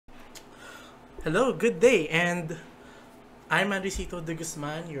Hello, good day, and I'm Andresito de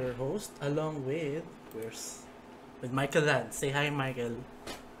Guzman, your host, along with with Michael Land. Say hi, Michael.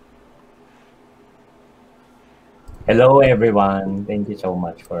 Hello, everyone. Thank you so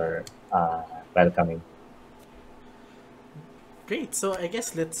much for welcoming. Great. So I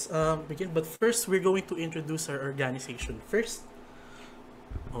guess let's begin. But first, we're going to introduce our organization first.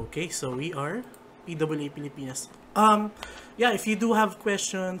 Okay, so we are PWA Pilipinas. Yeah, if you do have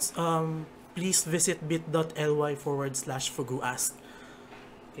questions, please visit bit.ly/Fugu ask.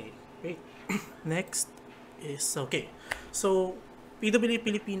 Okay, great. Next is okay. So PWA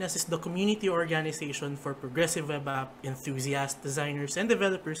Pilipinas is the community organization for progressive web app enthusiasts, designers, and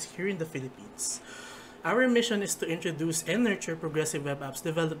developers here in the Philippines. Our mission is to introduce and nurture progressive web apps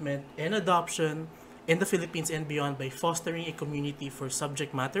development and adoption in the Philippines and beyond by fostering a community for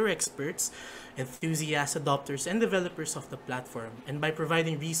subject matter experts, enthusiasts, adopters, and developers of the platform, and by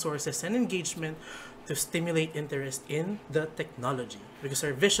providing resources and engagement to stimulate interest in the technology. Because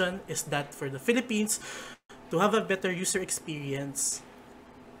our vision is that for the Philippines to have a better user experience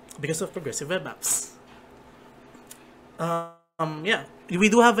because of progressive web apps. Yeah, we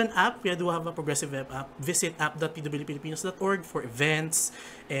do have an app. We do have a progressive web app. Visit app.pwpfilipinos.org for events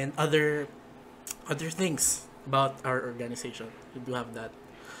and other things about our organization. We do have that.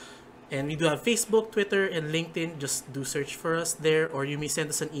 And we do have Facebook, Twitter, and LinkedIn. Just do search for us there, or you may send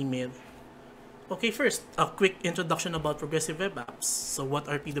us an email. Okay, first, a quick introduction about progressive web apps. So what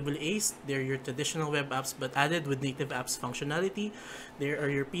are PWAs? They're your traditional web apps but added with native apps functionality. There are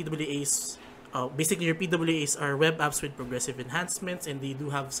your PWAs. Basically, your PWAs are web apps with progressive enhancements, and they do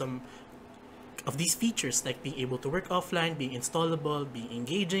have some of these features like being able to work offline, being installable, being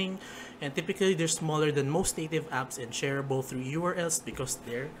engaging, and typically they're smaller than most native apps and shareable through URLs because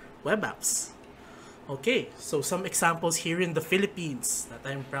they're web apps. Okay, so some examples here in the Philippines that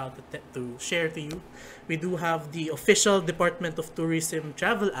I'm proud to share to you. We do have the official Department of Tourism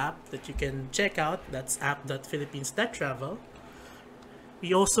travel app that you can check out. That's app.philippines.travel.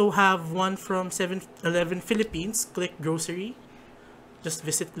 We also have one from 7-Eleven Philippines, Click Grocery. Just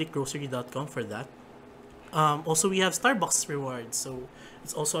visit clickgrocery.com for that. Also, we have Starbucks rewards, so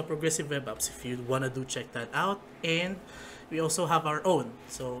it's also a progressive web apps if you wanna do check that out. And we also have our own,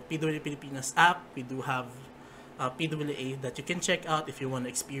 so PWA Pilipinas app. We do have PWA that you can check out if you want to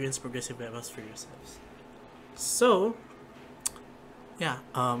experience progressive web apps for yourselves. So, yeah,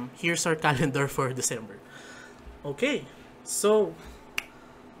 here's our calendar for December. Okay, so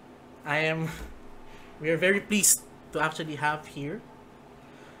I am. We are very pleased to actually have here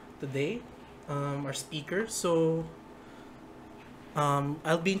today our speaker. So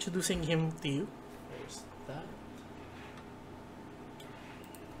I'll be introducing him to you. Where's that?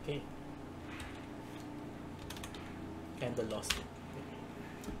 Okay, kind of lost it.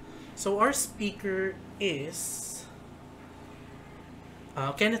 So our speaker is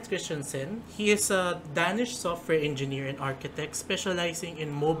Kenneth Christiansen. He is a Danish software engineer and architect specializing in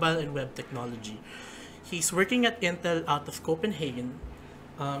mobile and web technology. He's working at Intel out of Copenhagen.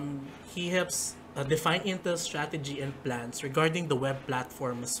 He helps define Intel's strategy and plans regarding the web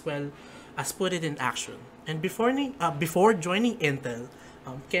platform as well as put it in action. And before joining Intel,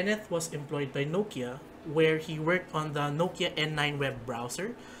 Kenneth was employed by Nokia, where he worked on the Nokia N9 web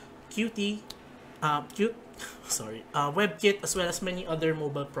browser, Qt, Qt, WebKit, as well as many other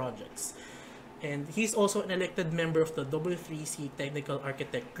mobile projects. And he's also an elected member of the W3C Technical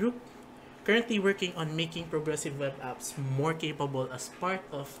Architect Group, currently working on making progressive web apps more capable as part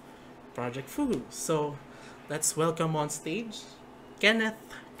of Project Fugu. So let's welcome on stage Kenneth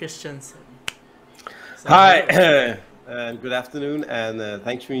Christiansen. So, Hi, hello. and good afternoon, and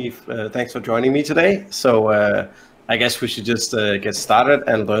thanks for joining me today. So I guess we should just get started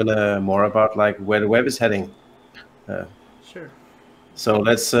and learn more about like where the web is heading. Sure. So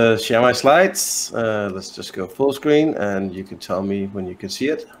let's share my slides. Let's just go full screen, and you can tell me when you can see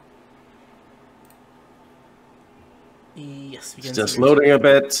it. Yes, we It's can see just your loading a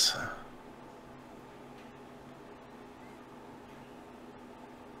screen. bit.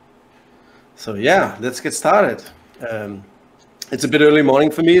 So yeah, let's get started. It's a bit early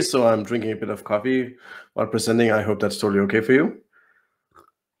morning for me, so I'm drinking a bit of coffee while presenting. I hope that's totally okay for you.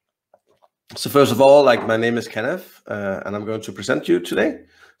 So first of all, like my name is Kenneth, and I'm going to present you today.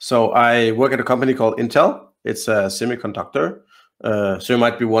 So I work at a company called Intel. It's a semiconductor. So you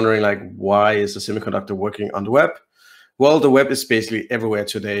might be wondering, like, why is a semiconductor working on the web? Well, the web is basically everywhere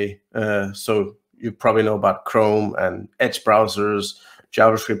today. So you probably know about Chrome and Edge browsers,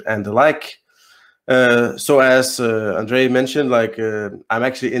 JavaScript, and the like. So as Andre mentioned, like I'm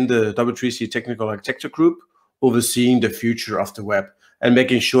actually in the W3C Technical Architecture Group, overseeing the future of the web. and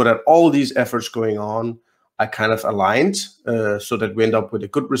making sure that all these efforts going on are kind of aligned so that we end up with a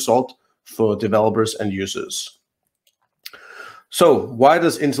good result for developers and users. So why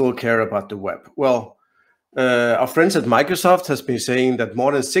does Intel care about the web? Well, our friends at Microsoft has been saying that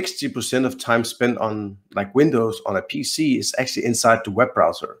more than 60% of time spent on like Windows on a PC is actually inside the web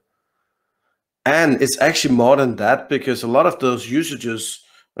browser. And it's actually more than that, because a lot of those usages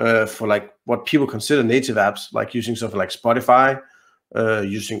for like what people consider native apps, like using something like Spotify,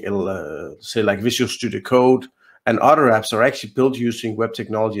 using say like Visual Studio Code, and other apps are actually built using web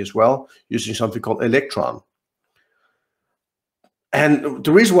technology as well, using something called Electron. And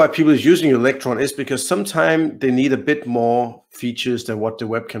the reason why people are using Electron is because sometimes they need a bit more features than what the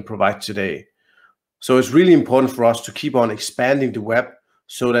web can provide today. So it's really important for us to keep on expanding the web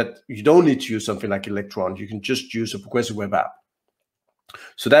so that you don't need to use something like Electron. You can just use a progressive web app.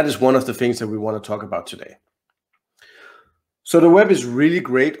 So that is one of the things that we want to talk about today. So the web is really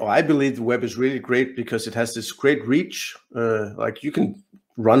great, or I believe the web is really great because it has this great reach. Like you can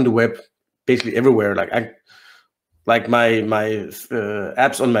run the web basically everywhere. Like my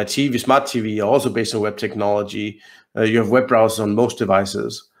apps on my TV, smart TV, are also based on web technology. You have web browsers on most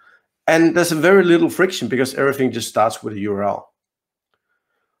devices. And there's a very little friction because everything just starts with a URL.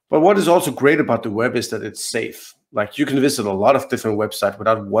 But what is also great about the web is that it's safe. Like you can visit a lot of different websites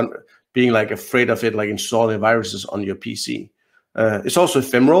without being like afraid of it, like installing viruses on your PC. It's also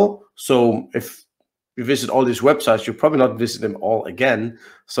ephemeral. So if you visit all these websites, you'll probably not visit them all again.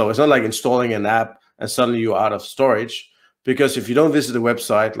 So it's not like installing an app and suddenly you're out of storage, because if you don't visit a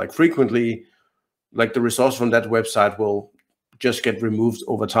website like frequently, like the resource from that website will just get removed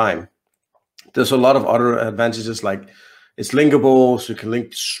over time. There's a lot of other advantages, like it's linkable, so you can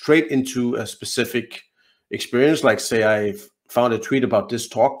link straight into a specific experience. Like say I found a tweet about this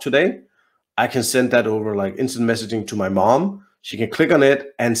talk today, I can send that over like instant messaging to my mom. She can click on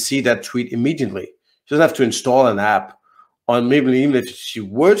it and see that tweet immediately. She doesn't have to install an app. Or maybe even if she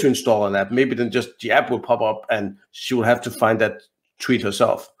were to install an app, maybe then just the app will pop up and she will have to find that tweet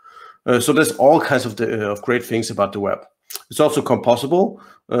herself. So there's all kinds of great things about the web. It's also composable.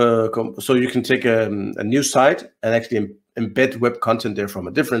 So you can take a new site and actually embed web content there from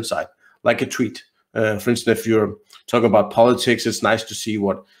a different site, like a tweet. For instance, if you're talking about politics, it's nice to see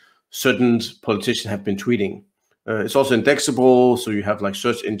what certain politicians have been tweeting. It's also indexable, so you have like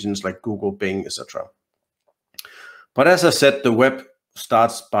search engines like Google, Bing, etc. But as I said, the web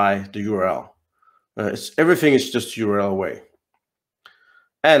starts by the URL. Everything is just URL away.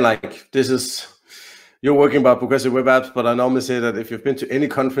 And like you're working about progressive web apps, but I normally say that if you've been to any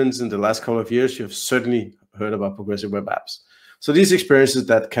conference in the last couple of years, you've certainly heard about progressive web apps. So these experiences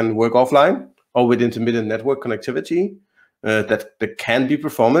that can work offline or with intermittent network connectivity, that can be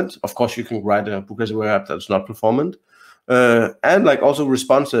performant. Of course, you can write a progressive web app that's not performant. And like also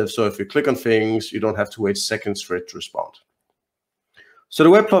responsive. So if you click on things, you don't have to wait seconds for it to respond. So the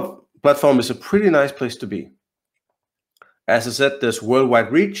web platform is a pretty nice place to be. As I said, there's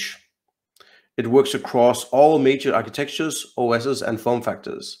worldwide reach. It works across all major architectures, OSs, and form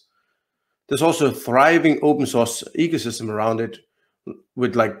factors. There's also a thriving open source ecosystem around it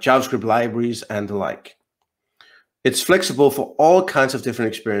with like JavaScript libraries and the like. It's flexible for all kinds of different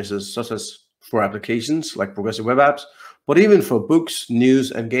experiences, such as for applications like progressive web apps, but even for books,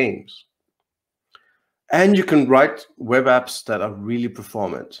 news, and games. And you can write web apps that are really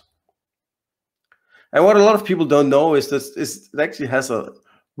performant. And what a lot of people don't know is that it actually has a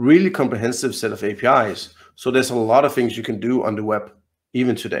really comprehensive set of APIs. So there's a lot of things you can do on the web,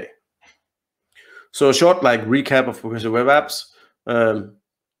 even today. So a short like recap of progressive web apps.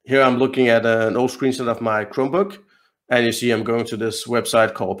 Here I'm looking at an old screenshot of my Chromebook, and you see I'm going to this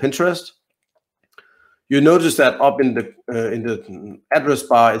website called Pinterest. You notice that up in the address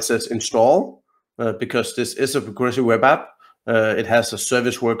bar it says install, because this is a progressive web app. It has a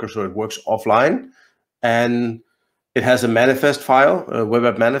service worker, so it works offline, and it has a manifest file, a web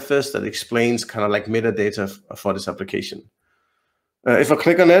app manifest that explains kind of like metadata for this application. If I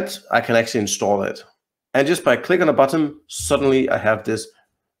click on it, I can actually install it. And just by clicking on a button, suddenly I have this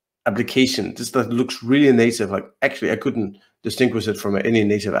application. That looks really native. Like actually, I couldn't distinguish it from any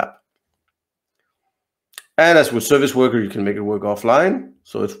native app. And as with Service Worker, you can make it work offline.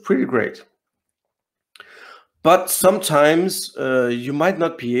 So it's pretty great. But sometimes you might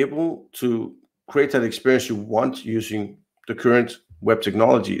not be able to create that experience you want using the current web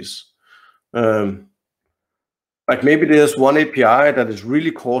technologies. Like maybe there's one API that is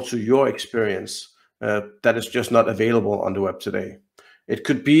really core to your experience that is just not available on the web today. It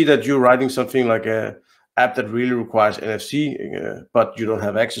could be that you're writing something like an app that really requires NFC, but you don't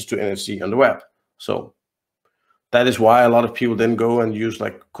have access to NFC on the web. So That is why a lot of people then go and use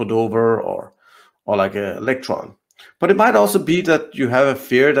like Cordova or like a Electron. But it might also be that you have a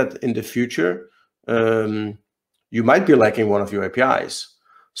fear that in the future you might be lacking one of your APIs.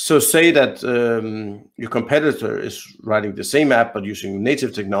 So say that your competitor is writing the same app but using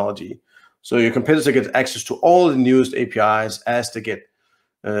native technology. So your competitor gets access to all the newest APIs as they get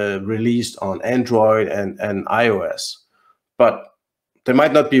released on Android and iOS. But they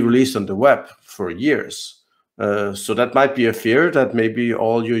might not be released on the web for years. So that might be a fear that maybe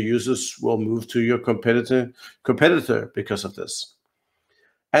all your users will move to your competitor because of this.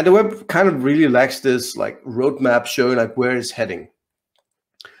 And the web kind of really lacks this like roadmap showing like where it's heading.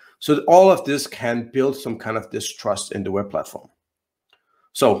 So all of this can build some kind of distrust in the web platform.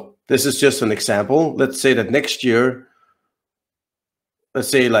 So this is just an example. Let's say that next year, let's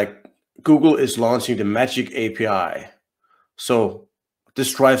say like Google is launching the Magic API. So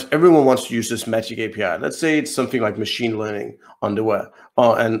this drives, everyone wants to use this Magic API. Let's say it's something like machine learning on the web.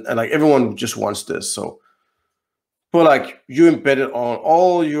 And like everyone just wants this. So but like you embed it on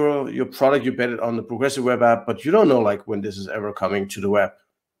all your product, you embed it on the progressive web app, but you don't know like when this is ever coming to the web.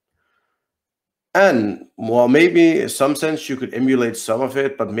 And well, maybe in some sense you could emulate some of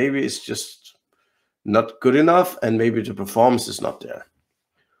it, but maybe it's just not good enough and maybe the performance is not there.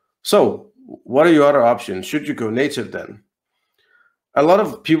 So what are your other options? Should you go native then? A lot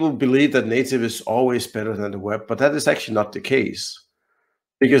of people believe that native is always better than the web, but that is actually not the case.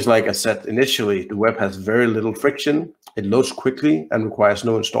 Because like I said initially, the web has very little friction, it loads quickly and requires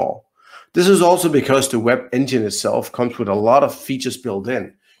no install. This is also because the web engine itself comes with a lot of features built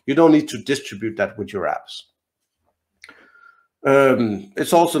in. You don't need to distribute that with your apps.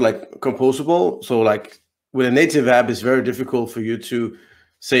 It's also like composable. So like with a native app, it's very difficult for you to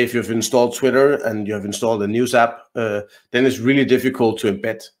say if you've installed Twitter and you have installed a news app, then it's really difficult to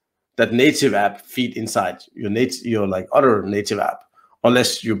embed that native app feed inside your like other native app,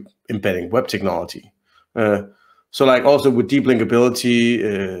 unless you're embedding web technology. So like also with deep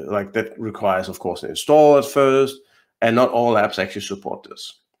linkability, like that requires, of course, an install at first, and not all apps actually support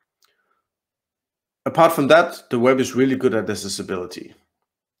this. Apart from that, the web is really good at accessibility.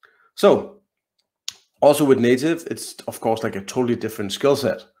 So also with native, it's of course like a totally different skill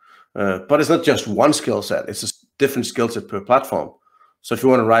set. But it's not just one skill set, it's a different skill set per platform. So if you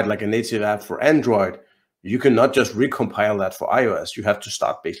want to write like a native app for Android, you cannot just recompile that for iOS. You have to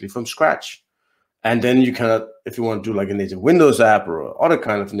start basically from scratch. And then you cannot, if you want to do like a native Windows app or other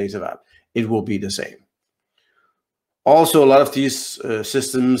kind of native app, it will be the same. Also, a lot of these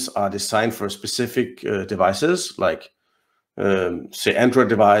systems are designed for specific devices, like say Android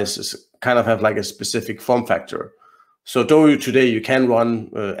devices kind of have like a specific form factor. So though today you can run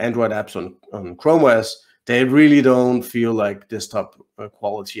Android apps on Chrome OS, they really don't feel like desktop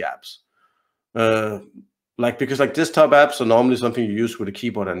quality apps. Because like desktop apps are normally something you use with a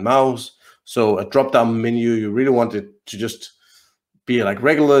keyboard and mouse. So a drop-down menu, you really want it to just be like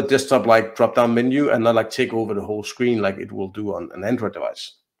regular desktop like drop-down menu and not like take over the whole screen like it will do on an Android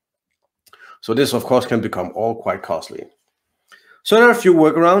device. So this of course can become all quite costly. So there are a few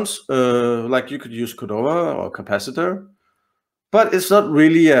workarounds, like you could use Cordova or Capacitor, but it's not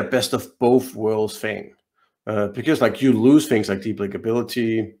really a best of both worlds thing, because like you lose things like deep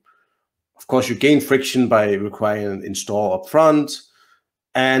linkability. Of course, you gain friction by requiring an install up front,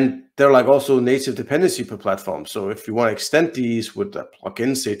 and they're like also native dependency per platform. So if you want to extend these with a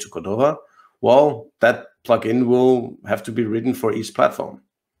plugin, say to Cordova, well, that plugin will have to be written for each platform.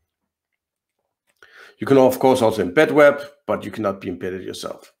 You can, of course, also embed web, but you cannot be embedded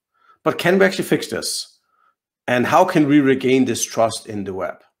yourself. But can we actually fix this? And how can we regain this trust in the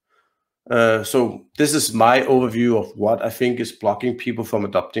web? So this is my overview of what I think is blocking people from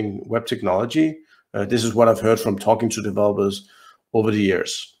adopting web technology. This is what I've heard from talking to developers over the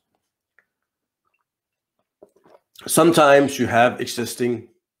years. Sometimes you have existing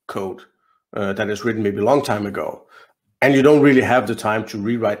code that is written maybe a long time ago, and you don't really have the time to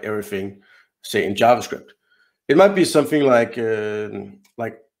rewrite everything, say in JavaScript. It might be something like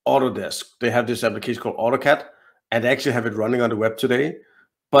Autodesk. They have this application called AutoCAD, and they actually have it running on the web today,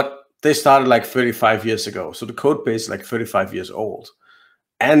 but they started like 35 years ago. So the code base is like 35 years old.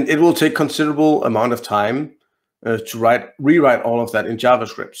 And it will take considerable amount of time to rewrite all of that in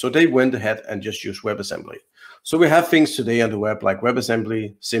JavaScript. So they went ahead and just used WebAssembly. So we have things today on the web like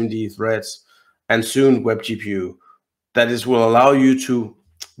WebAssembly, SIMD, Threads, and soon WebGPU that will allow you to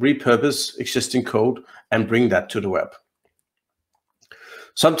repurpose existing code and bring that to the web.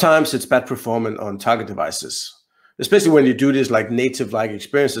 Sometimes it's bad performance on target devices. Especially when you do this like native-like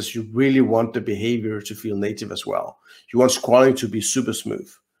experiences, you really want the behavior to feel native as well. You want scrolling to be super smooth.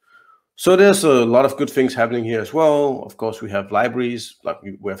 So there's a lot of good things happening here as well. Of course, we have libraries, like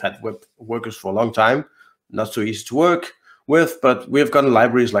we've had web workers for a long time, not so easy to work with, but we have gotten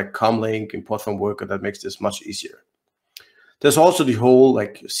libraries like Comlink, import from worker, that makes this much easier. There's also the whole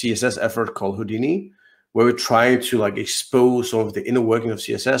like CSS effort called Houdini, where we're trying to like expose some of the inner working of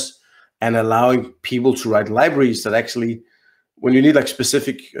CSS and allowing people to write libraries that actually, when you need like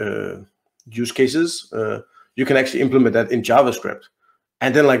specific use cases, you can actually implement that in JavaScript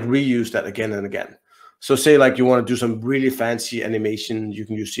and then like reuse that again and again. So say like you want to do some really fancy animation, you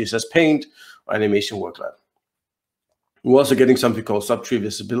can use CSS Paint or Animation Workload. We're also getting something called subtree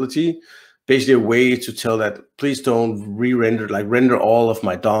visibility, basically a way to tell that please don't re-render, like render all of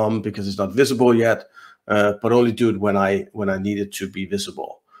my DOM because it's not visible yet, but only do it when I need it to be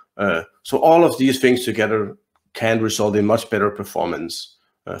visible. So all of these things together can result in much better performance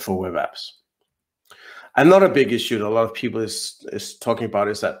for web apps. Another big issue that a lot of people is talking about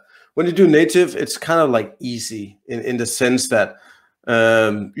is that when you do native, it's kind of like easy in the sense that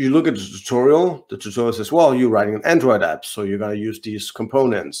you look at the tutorial says, well, you're writing an Android app, so you're going to use these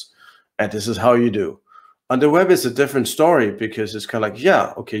components, and this is how you do. On the web, it's a different story because it's kind of like,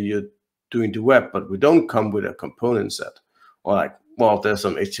 yeah, okay, you're doing the web, but we don't come with a component set. Or like, well, there's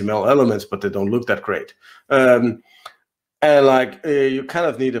some HTML elements, but they don't look that great. And like you kind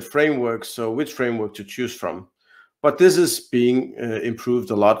of need a framework, so which framework to choose from. But this is being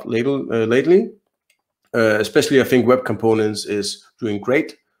improved a lot lately. Especially I think web components is doing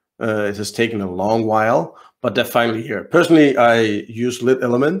great. It has taken a long while, but they're finally here. Personally, I use lit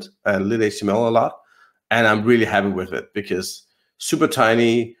element and lit HTML a lot, and I'm really happy with it because super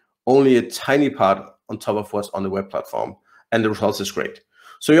tiny, only a tiny part on top of what's on the web platform, and the results is great.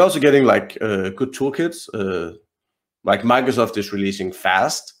 So you're also getting like good toolkits. Like Microsoft is releasing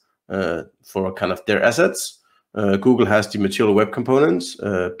Fast for kind of their assets. Google has the material web components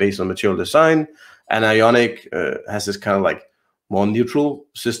based on material design, and Ionic has this kind of like more neutral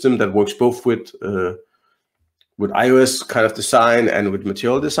system that works both with iOS kind of design and with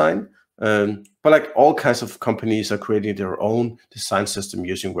material design. But like all kinds of companies are creating their own design system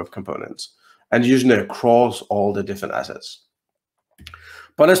using web components and using it across all the different assets.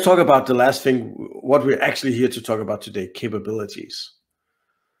 But let's talk about the last thing, what we're actually here to talk about today, capabilities.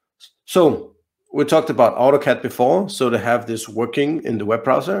 So we talked about AutoCAD before, so to have this working in the web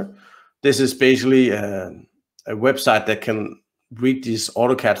browser. This is basically a website that can read these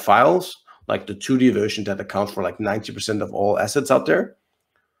AutoCAD files, like the 2D version that accounts for like 90% of all assets out there.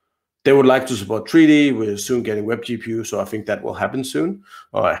 They would like to support 3D. We're soon getting web GPU, so I think that will happen soon,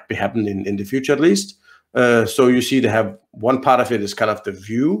 or be happening in the future at least. So you see they have one part of it is kind of the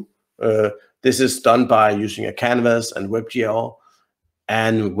view. This is done by using a canvas and WebGL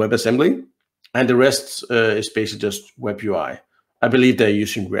and WebAssembly. And the rest is basically just web UI. I believe they're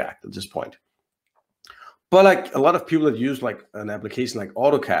using React at this point. But like a lot of people that use like an application like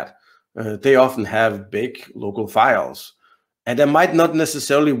AutoCAD, they often have big local files. And they might not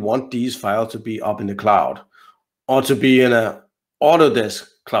necessarily want these files to be up in the cloud or to be in a Autodesk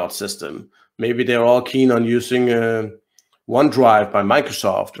cloud system. Maybe they're all keen on using OneDrive by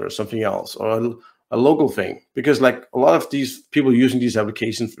Microsoft or something else, or a local thing. Because like a lot of these people using these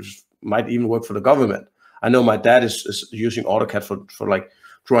applications might even work for the government. I know my dad is using AutoCAD for like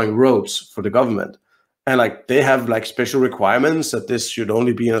drawing roads for the government. And like they have like special requirements that this should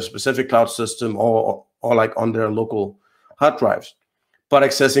only be in a specific cloud system or like on their local hard drives. But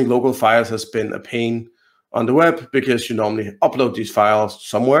accessing local files has been a pain on the web because you normally upload these files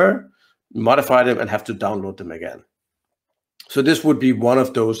somewhere, modify them, and have to download them again. So this would be one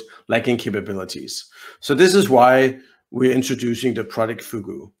of those lacking capabilities. So this is why we're introducing the Project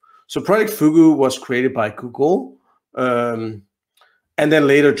Fugu. So Project Fugu was created by Google and then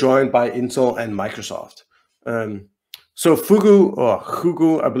later joined by Intel and Microsoft. So Fugu, or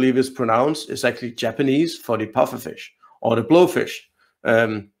Fugu, I believe is pronounced, is actually Japanese for the pufferfish or the blowfish.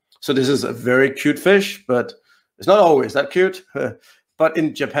 So this is a very cute fish, but it's not always that cute. But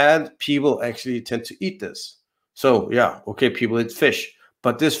in Japan, people actually tend to eat this. So yeah, okay, people eat fish,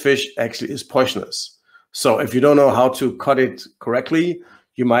 but this fish actually is poisonous. So if you don't know how to cut it correctly,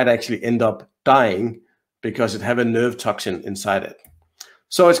 you might actually end up dying because it have a nerve toxin inside it.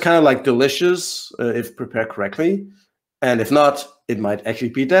 So it's kind of like delicious if prepared correctly. And if not, it might actually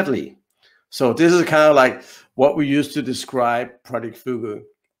be deadly. So this is kind of like what we use to describe Project Fugu.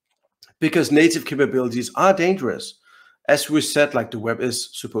 Because native capabilities are dangerous. As we said, like the web is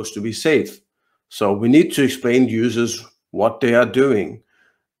supposed to be safe. So we need to explain to users what they are doing.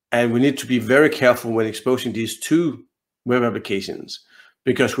 And we need to be very careful when exposing these to web applications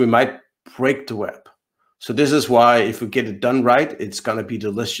because we might break the web. So this is why if we get it done right, it's going to be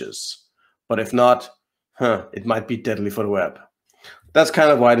delicious. but if not, it might be deadly for the web. That's kind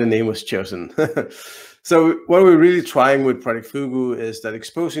of why the name was chosen. So what we're really trying with Project Fugu is that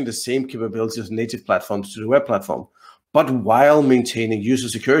exposing the same capabilities of native platforms to the web platform, but while maintaining user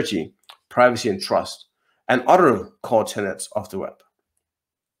security, privacy, and trust, and other core tenets of the web.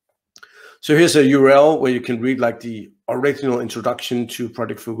 So here's a URL where you can read like the original introduction to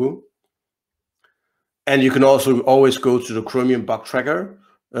Project Fugu. And you can also always go to the Chromium bug tracker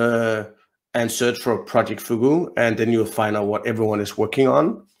and search for Project Fugu, and then you'll find out what everyone is working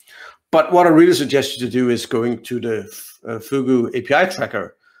on. But what I really suggest you to do is going to the Fugu API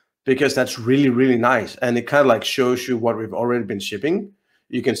tracker, because that's really, really nice. And it kind of like shows you what we've already been shipping.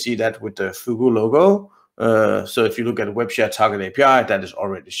 You can see that with the Fugu logo. So if you look at Web Share Target API, that is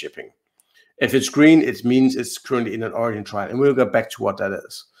already shipping. If it's green, it means it's currently in an origin trial, and we'll get back to what that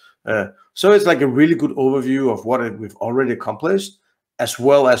is. So it's like a really good overview of what we've already accomplished, as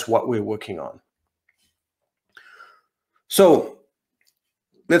well as what we're working on. So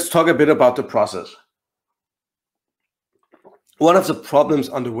let's talk a bit about the process. One of the problems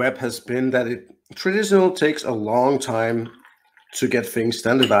on the web has been that it traditionally takes a long time to get things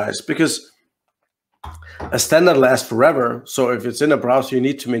standardized, because a standard lasts forever. So if it's in a browser, you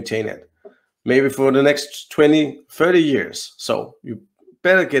need to maintain it, maybe for the next 20, 30 years. So you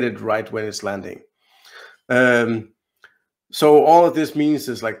better get it right when it's landing. So all of this means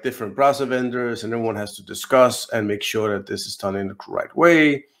there's like different browser vendors, and everyone has to discuss and make sure that this is done in the right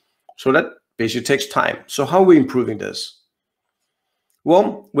way. So that basically takes time. So how are we improving this?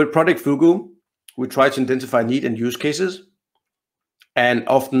 Well, with Project Fugu, we try to identify need and use cases, and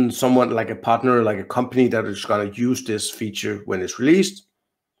often someone like a partner, like a company that is going to use this feature when it's released.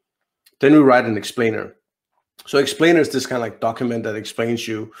 Then we write an explainer. So explainer is this kind of like document that explains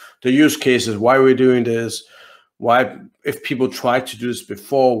you the use cases, why we're doing this, why, if people tried to do this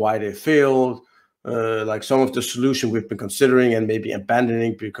before, why they failed, like some of the solution we've been considering and maybe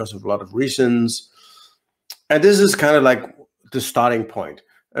abandoning because of a lot of reasons. And this is kind of like the starting point.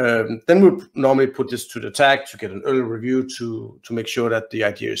 Then we normally put this to the tag to get an early review to make sure that the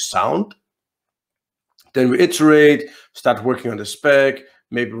idea is sound. Then we iterate, start working on the spec,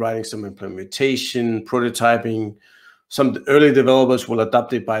 maybe writing some implementation, prototyping. Some early developers will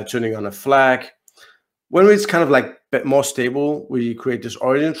adapt it by turning on a flag. When it's kind of like a bit more stable, we create this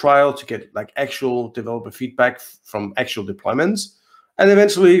origin trial to get like actual developer feedback from actual deployments. And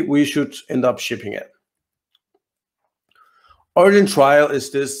eventually we should end up shipping it. Origin trial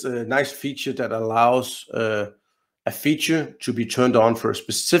is this nice feature that allows a feature to be turned on for a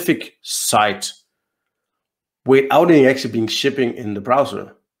specific site without it actually being shipping in the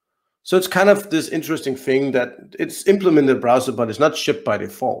browser. So it's kind of this interesting thing that it's implemented in the browser, but it's not shipped by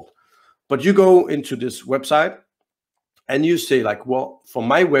default. But you go into this website and you say like, well, for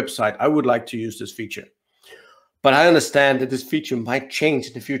my website, I would like to use this feature. But I understand that this feature might change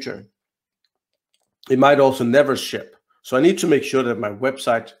in the future. It might also never ship. So I need to make sure that my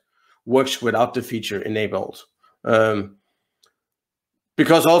website works without the feature enabled.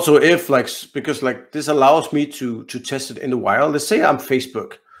 Because also because this allows me to test it in the wild. Let's say I'm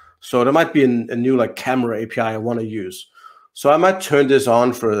Facebook. So there might be a new like camera API I want to use. So I might turn this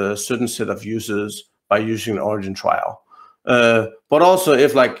on for a certain set of users by using an origin trial. But also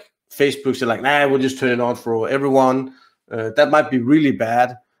if like Facebook said like, nah, we'll just turn it on for everyone, that might be really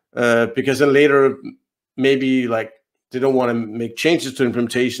bad, because then later maybe like they don't want to make changes to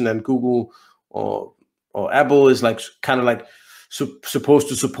implementation, and Google or Apple is like kind of like supposed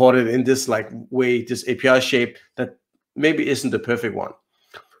to support it in this like way, this API shape that maybe isn't the perfect one.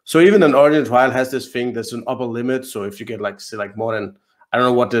 So even an origin trial has this thing that's an upper limit. So if you get like say like more than, I don't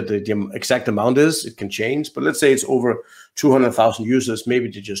know what the exact amount is, it can change, but let's say it's over 200,000 users, maybe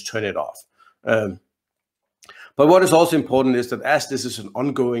to just turn it off. But what is also important is that as this is an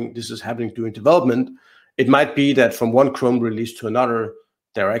ongoing, this is happening during development, it might be that from one Chrome release to another,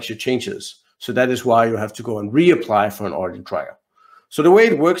 there are actually changes. So that is why you have to go and reapply for an origin trial. So the way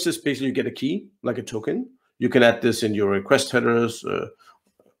it works is basically you get a key, like a token. You can add this in your request headers,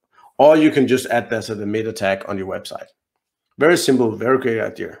 or you can just add this as a meta tag on your website. Very simple, very great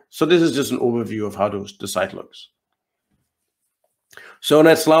idea. So this is just an overview of how the site looks. So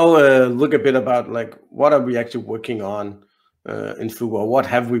let's now look a bit about like what are we actually working on in Fugu, or what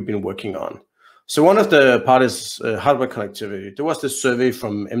have we been working on? So one of the part is hardware connectivity. There was this survey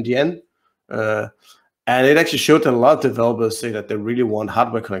from MDN, and it actually showed that a lot of developers say that they really want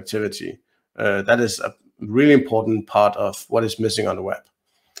hardware connectivity. That is a really important part of what is missing on the web.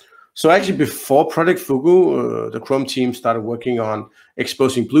 So actually before Project Fugu, the Chrome team started working on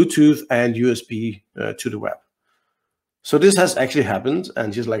exposing Bluetooth and USB to the web. So this has actually happened,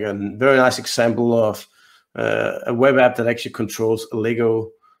 and just like a very nice example of a web app that actually controls a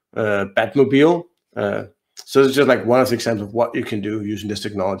Lego Batmobile. So it's just like one of the examples of what you can do using these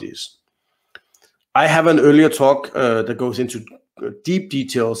technologies. I have an earlier talk that goes into deep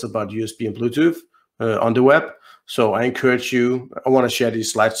details about USB and Bluetooth on the web. So I encourage you, I want to share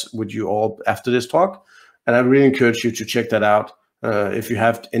these slides with you all after this talk. And I really encourage you to check that out if you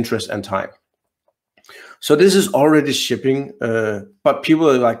have interest and time. So this is already shipping, but people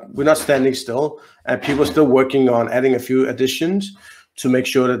are like, we're not standing still, and people are still working on adding a few additions to make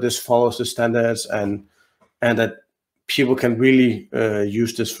sure that this follows the standards and that people can really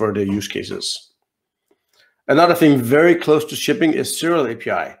use this for their use cases. Another thing very close to shipping is Serial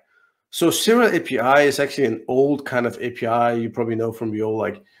API. So Serial API is actually an old kind of API you probably know from the old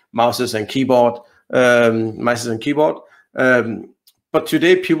like mice and keyboard. But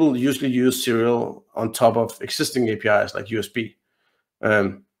today people usually use Serial on top of existing APIs like USB.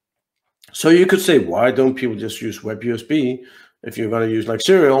 So you could say, why don't people just use Web USB if you're going to use like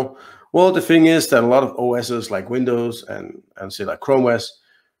Serial? Well, the thing is that a lot of OSs like Windows and say like Chrome OS,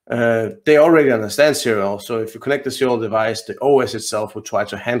 they already understand Serial. So if you connect the Serial device, the OS itself will try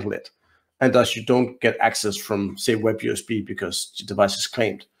to handle it. And thus you don't get access from, say, Web USB because the device is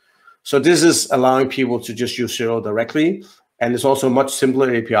claimed. So this is allowing people to just use Serial directly. And it's also a much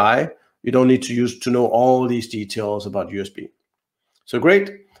simpler API. You don't need to know all these details about USB. So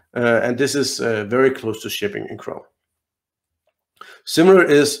great. And this is very close to shipping in Chrome. Similar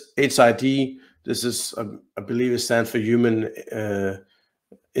is HID. This is, I believe it stands for Human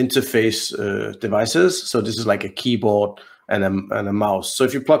Interface Devices. So this is like a keyboard and a mouse. So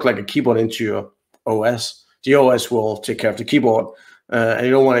if you plug like a keyboard into your OS, the OS will take care of the keyboard. And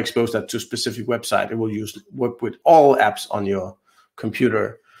you don't want to expose that to a specific website. It will work with all apps on your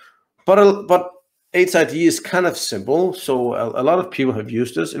computer. But HID is kind of simple. So a lot of people have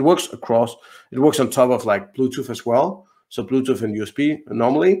used this. It works on top of like Bluetooth as well. So Bluetooth and USB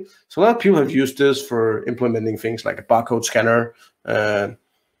normally. So a lot of people have used this for implementing things like a barcode scanner, or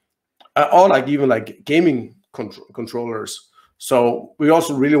like even like gaming controllers. So we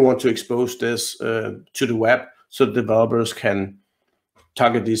also really want to expose this to the web so developers can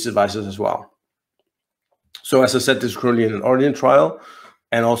target these devices as well. So as I said, this is currently in an audience trial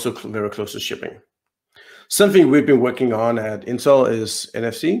and also very close to shipping. Something we've been working on at Intel is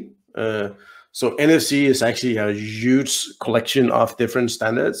NFC. So NFC is actually a huge collection of different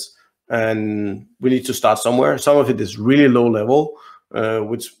standards, and we need to start somewhere. Some of it is really low level,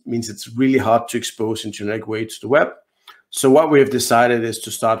 which means it's really hard to expose in generic way to the web. So what we have decided is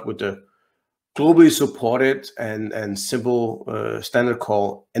to start with the globally supported and simple standard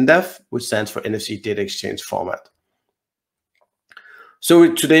called NDEF, which stands for NFC Data Exchange Format.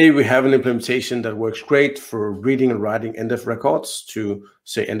 So today we have an implementation that works great for reading and writing NDEF records to,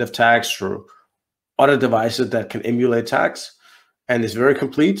 say, NDEF tags or other devices that can emulate tags, and it's very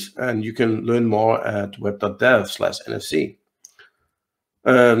complete, and you can learn more at web.dev/NFC.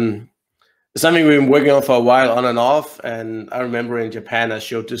 Something we've been working on for a while on and off, and I remember in Japan I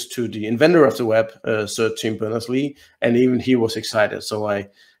showed this to the inventor of the web, Sir Tim Berners-Lee, and even he was excited, so I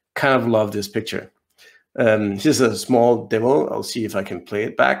kind of love this picture. Here's a small demo. I'll see if I can play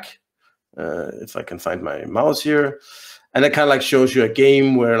it back, if I can find my mouse here. And it kind of like shows you a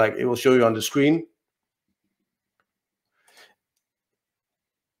game where like it will show you on the screen.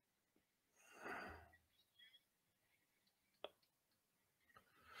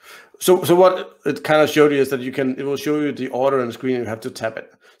 So what it kind of showed you is that it will show you the order on the screen and you have to tap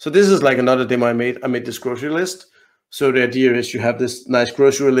it. So this is like another demo I made. I made this grocery list. So the idea is you have this nice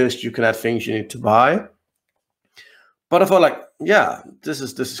grocery list. You can add things you need to buy. But I thought like, yeah, this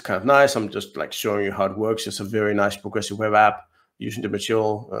is kind of nice. I'm just like showing you how it works. It's a very nice progressive web app using the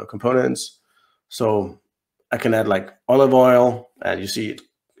material components. So I can add like olive oil, and you see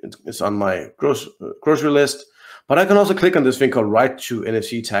it's on my grocery list. But I can also click on this thing called Write to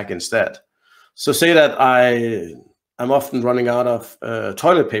NFC tag instead. So say that I'm often running out of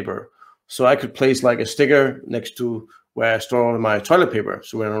toilet paper. So I could place like a sticker next to where I store my toilet paper.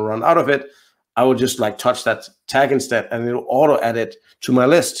 So when I run out of it, I will just like touch that tag instead, and it'll auto add it to my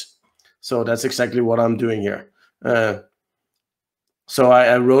list. So that's exactly what I'm doing here. So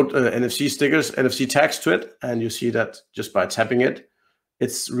I wrote NFC stickers, NFC tags to it, and you see that just by tapping it,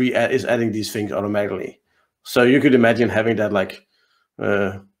 it's adding these things automatically. So you could imagine having that like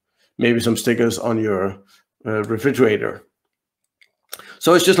maybe some stickers on your refrigerator.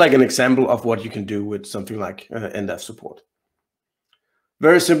 So it's just like an example of what you can do with something like NDEF support.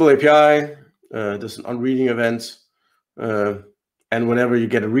 Very simple API. There's an on-reading event. And whenever you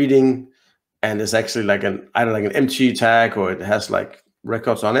get a reading, and it's actually like either like an empty tag or it has like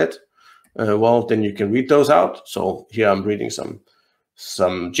records on it, well, then you can read those out. So here I'm reading some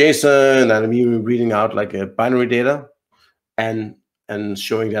JSON, and I'm even reading out like a binary data and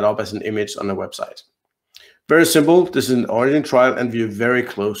showing that up as an image on the website. Very simple. This is an origin trial, and we're very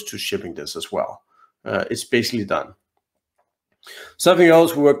close to shipping this as well. It's basically done. Something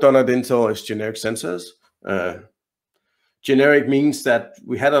else we worked on at Intel is generic sensors. Generic means that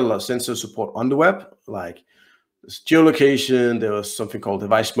we had a lot of sensor support on the web, like geolocation, there was something called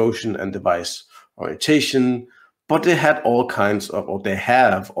device motion and device orientation, but they had all kinds of, or they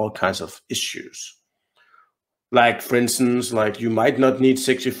have all kinds of issues. Like, for instance, like you might not need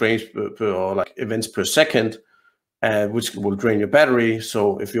 60 frames per or like events per second, which will drain your battery.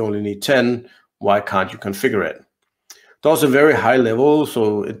 So if you only need 10, why can't you configure it? It's also very high level,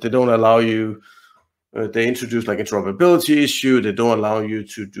 so they don't allow you. They introduce like interoperability issue. They don't allow you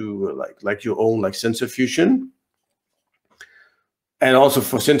to do like your own like sensor fusion. And also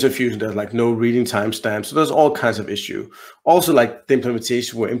for sensor fusion, there's like no reading timestamp. So there's all kinds of issue. Also, like the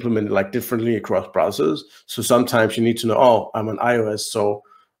implementation were implemented like differently across browsers. So sometimes you need to know, oh, I'm on iOS, so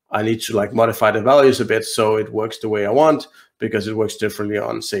I need to like modify the values a bit so it works the way I want, because it works differently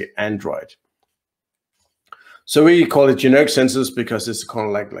on, say, Android. So we call it generic sensors because it's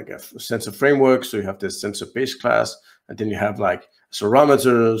kind of like a sensor framework. So you have this sensor base class, and then you have like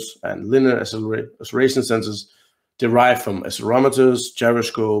accelerometers and linear acceleration sensors derived from accelerometers,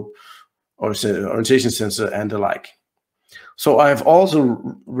 gyroscope, or orientation sensor, and the like. So I've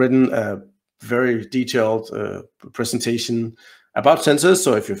also written a very detailed presentation about sensors.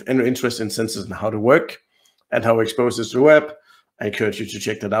 So if you have any interest in sensors and how they work and how we expose this to the web, I encourage you to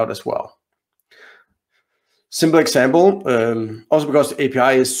check that out as well. Simple example, also because the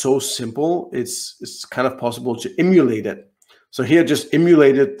API is so simple, it's kind of possible to emulate it. So here, just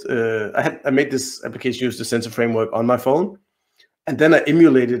emulated, I made this application use the sensor framework on my phone, and then I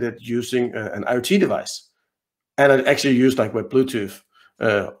emulated it using an IoT device. And I actually used like web Bluetooth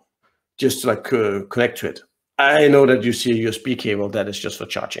just to like connect to it. I know that you see a USB cable that is just for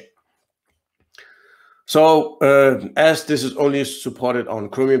charging. So as this is only supported on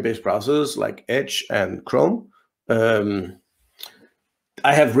Chromium-based browsers like Edge and Chrome,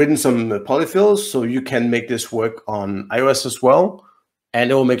 I have written some polyfills, so you can make this work on iOS as well,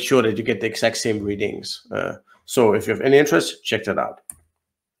 and it will make sure that you get the exact same readings. So if you have any interest, check that out.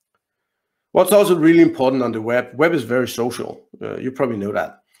 What's also really important on the web is very social. You probably know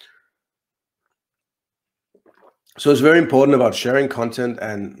that. So it's very important about sharing content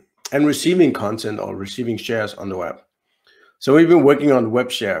and receiving content or receiving shares on the web. So we've been working on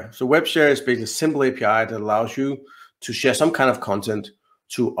web share. So web share is basically a simple API that allows you to share some kind of content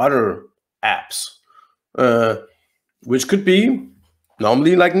to other apps, which could be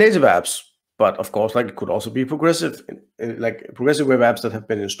normally like native apps, but of course, like it could also be progressive web apps that have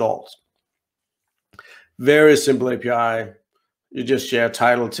been installed. Very simple API. You just share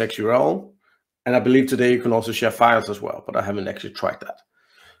title, text, URL, and I believe today you can also share files as well, but I haven't actually tried that.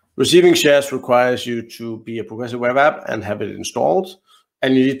 Receiving shares requires you to be a progressive web app and have it installed,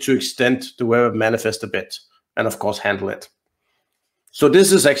 and you need to extend the web app manifest a bit, and of course handle it. So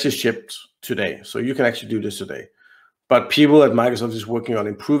this is actually shipped today, so you can actually do this today. But people at Microsoft is working on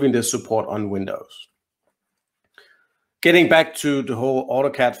improving this support on Windows. Getting back to the whole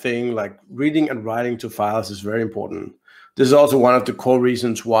AutoCAD thing, like reading and writing to files is very important. This is also one of the core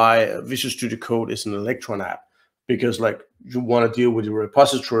reasons why Visual Studio Code is an Electron app, because like you want to deal with your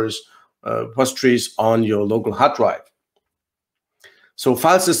repositories on your local hard drive. So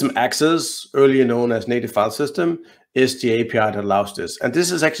file system access, earlier known as native file system, is the API that allows this. And this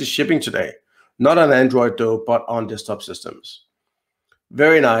is actually shipping today, not on Android though, but on desktop systems.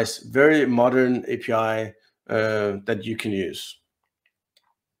 Very nice, very modern API that you can use.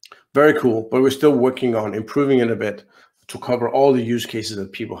 Very cool, but we're still working on improving it a bit to cover all the use cases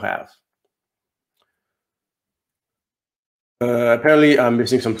that people have. Apparently I'm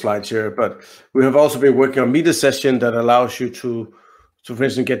missing some slides here, but we have also been working on Media Session that allows you to for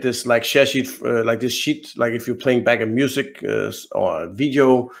instance, get this like share sheet, like this sheet, like if you're playing back a music or a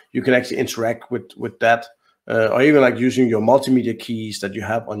video, you can actually interact with that, or even like using your multimedia keys that you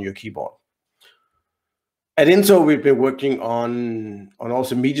have on your keyboard. At Intel, we've been working on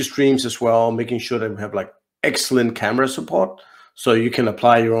also media streams as well, making sure that we have like excellent camera support. So you can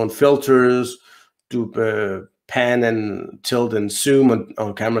apply your own filters, do pan and tilt and zoom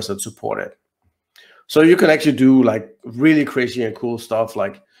on cameras that support it. So you can actually do like really crazy and cool stuff,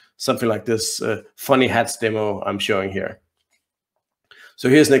 like something like this funny hats demo I'm showing here. So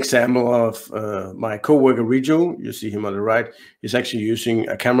here's an example of my coworker Rijo. You see him on the right. He's actually using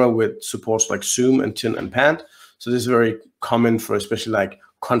a camera with supports like zoom and tin and pan. So this is very common for especially like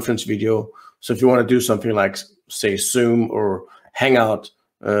conference video. So if you want to do something like say Zoom or Hangout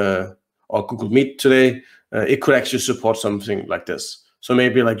or Google Meet today, it could actually support something like this. So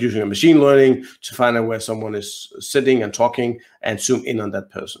maybe like using a machine learning to find out where someone is sitting and talking and zoom in on that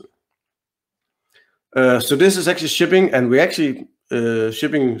person. So this is actually shipping, and we're actually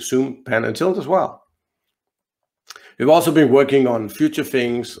shipping zoom, pan, and tilt as well. We've also been working on future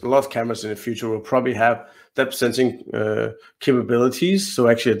things. A lot of cameras in the future will probably have depth sensing capabilities. So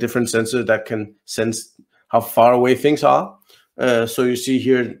actually a different sensor that can sense how far away things are. So you see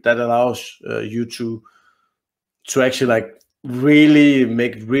here that allows you to actually like really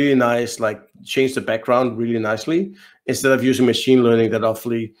make it really nice, like change the background really nicely, instead of using machine learning that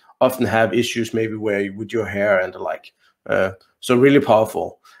often have issues maybe where with your hair and the like. So really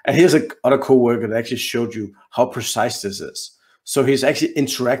powerful. And here's another coworker that actually showed you how precise this is. So he's actually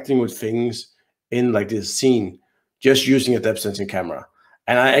interacting with things in like this scene, just using a depth sensing camera.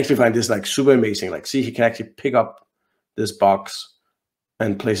 And I actually find this like super amazing. Like, see, he can actually pick up this box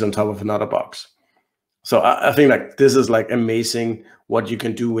and place on top of another box. So I think like this is like amazing what you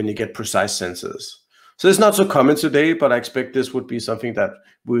can do when you get precise sensors. So it's not so common today, but I expect this would be something that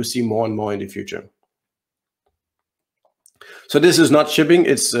we'll see more and more in the future. So this is not shipping,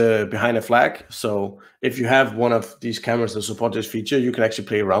 it's behind a flag. So if you have one of these cameras that support this feature, you can actually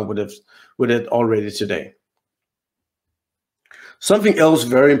play around with it already today. Something else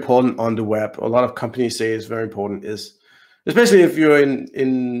very important on the web, a lot of companies say is very important, is especially if you're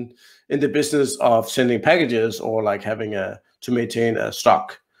in the business of sending packages or like having to maintain a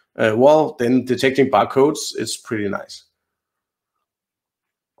stock. Well, then detecting barcodes is pretty nice.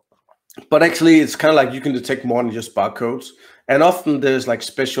 But actually, it's kind of like you can detect more than just barcodes. And often there's like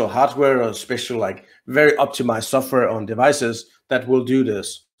special hardware or special like very optimized software on devices that will do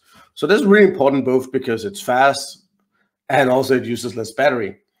this. So this is really important both because it's fast and also it uses less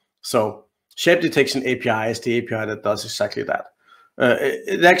battery. So shape detection API is the API that does exactly that.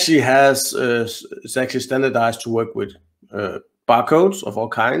 It actually has, it's actually standardized to work with barcodes of all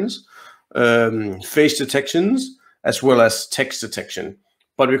kinds, face detections, as well as text detection.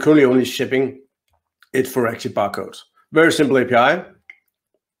 But we're currently only shipping it for actually barcodes. Very simple API.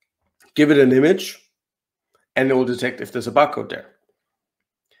 Give it an image, and it will detect if there's a barcode there.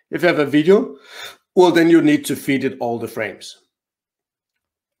 If you have a video, well, then you need to feed it all the frames.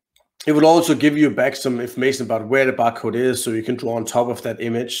 It will also give you back some information about where the barcode is, so you can draw on top of that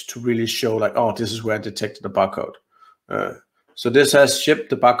image to really show like, oh, this is where I detected the barcode. So this has shipped.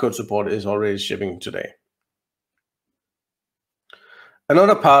 The barcode support is already shipping today.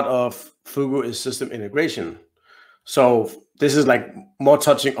 Another part of Fugu is system integration. So this is like more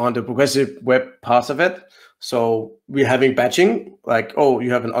touching on the progressive web parts of it. So we're having batching, like, oh,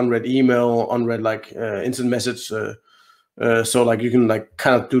 you have an unread email, unread like instant message. So like you can like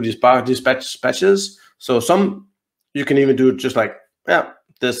kind of do these batches. So some you can even do just like, yeah,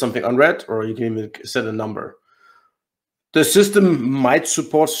 there's something unread, or you can even set a number. The system might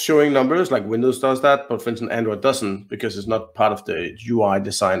support showing numbers, like Windows does that, but for instance, Android doesn't, because it's not part of the UI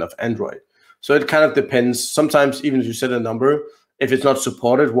design of Android. So it kind of depends. Sometimes even if you set a number, if it's not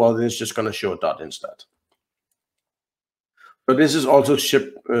supported, well, then it's just going to show a dot instead. So this is also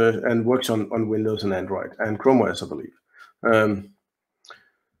shipped and works on Windows and Android and Chrome OS, I believe.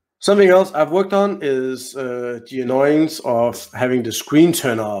 Something else I've worked on is the annoyance of having the screen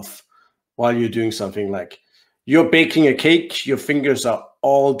turn off while you're doing something. Like you're baking a cake, your fingers are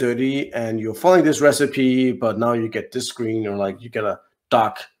all dirty, and you're following this recipe, but now you get this screen, or like you get a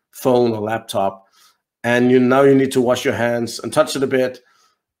dark phone or laptop, and now you need to wash your hands and touch it a bit,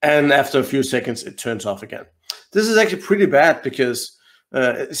 and after a few seconds it turns off again. This is actually pretty bad, because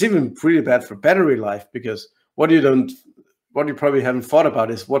it's even pretty bad for battery life, because what you probably haven't thought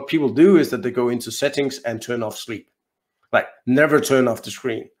about is what people do is that they go into settings and turn off sleep, like never turn off the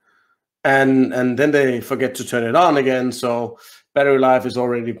screen, and then they forget to turn it on again. So battery life is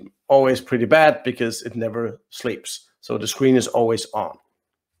always pretty bad because it never sleeps. So the screen is always on.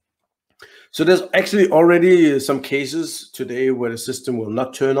 So there's actually already some cases today where the system will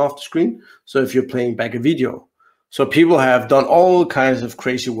not turn off the screen. So if you're playing back a video, so people have done all kinds of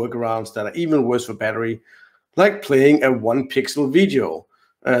crazy workarounds that are even worse for battery, like playing a 1 pixel video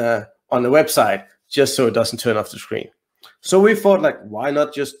on the website just so it doesn't turn off the screen. So we thought, like, why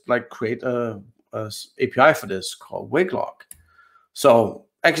not just like create a API for this called wake log? So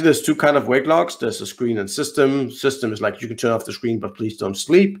actually there's two kind of wake logs. There's a screen and system. System is like, you can turn off the screen, but please don't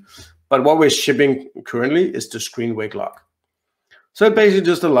sleep. But what we're shipping currently is the screen wake log. So it basically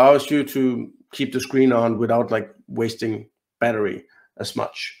just allows you to keep the screen on without like wasting battery as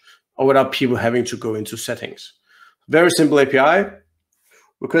much, or without people having to go into settings. Very simple API,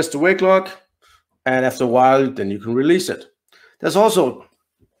 request the wake lock, and after a while, then you can release it. There's also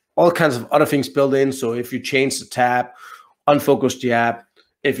all kinds of other things built in. So if you change the tab, unfocus the app,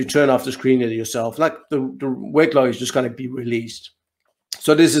 if you turn off the screen yourself, like the wake lock is just going to be released.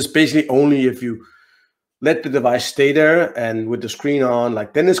 So this is basically only if you let the device stay there and with the screen on,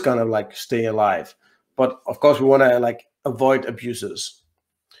 like then it's gonna like stay alive. But of course we want to like avoid abuses.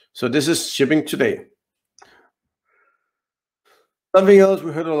 So this is shipping today. Something else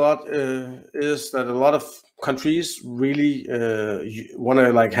we heard a lot is that a lot of countries really want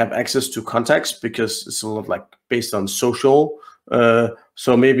to like have access to contacts because it's a lot like based on social.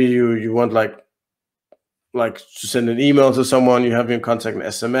 So maybe you want like to send an email to someone, you have your contact in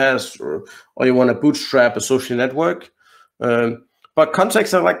SMS, or you want to bootstrap a social network. But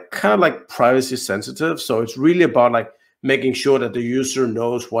contacts are like kind of like privacy sensitive. So it's really about like making sure that the user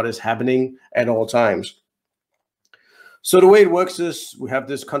knows what is happening at all times. So the way it works is we have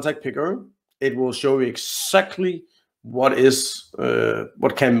this contact picker. It will show you exactly what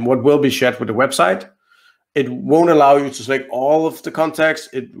will be shared with the website. It won't allow you to select all of the contacts.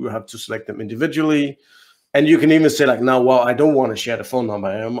 You have to select them individually. And you can even say like, now, well, I don't want to share the phone number.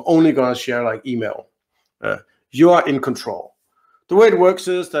 I'm only going to share like email. You are in control. The way it works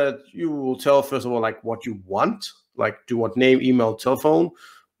is that you will tell, first of all, like what you want. Like, do you want name, email, telephone?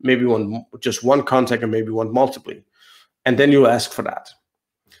 Maybe you want just one contact, and maybe you want multiple. And then you'll ask for that.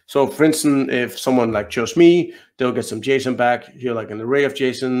 So for instance, if someone like chose me, they'll get some JSON back here, like an array of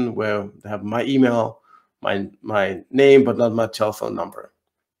JSON where they have my email, my name, but not my telephone number.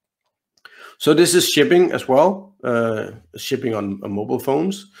 So this is shipping as well, shipping on mobile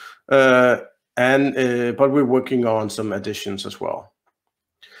phones, but we're working on some additions as well.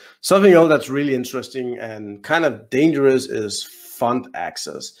 Something else that's really interesting and kind of dangerous is font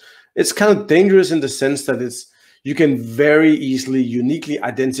access. It's kind of dangerous in the sense that you can very easily uniquely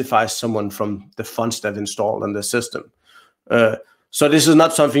identify someone from the fonts that installed on the system. So this is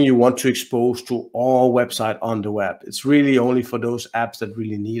not something you want to expose to all websites on the web. It's really only for those apps that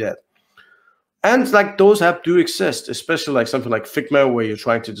really need it. And like those apps do exist, especially like something like Figma, where you're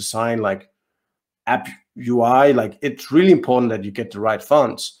trying to design like app UI. Like it's really important that you get the right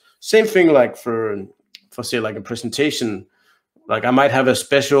fonts. Same thing like for say like a presentation. Like I might have a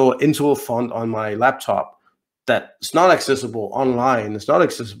special Intel font on my laptop that's not accessible online. It's not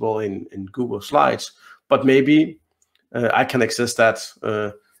accessible in Google Slides, but maybe I can access that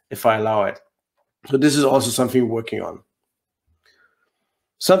if I allow it. So this is also something we're working on.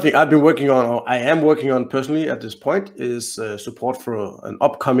 Something I've been working on, or I am working on personally at this point, is support for an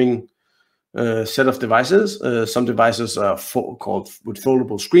upcoming set of devices. Some devices are called with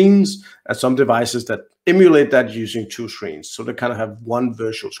foldable screens, and some devices that emulate that using two screens. So they kind of have one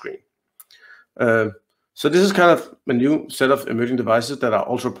virtual screen. So this is kind of a new set of emerging devices that are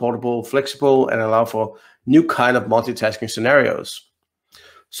ultra portable, flexible, and allow for new kind of multitasking scenarios.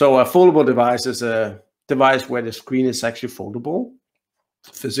 So a foldable device is a device where the screen is actually foldable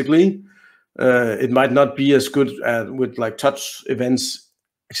physically. It might not be as good with like touch events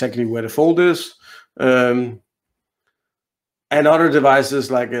exactly where the fold is. And other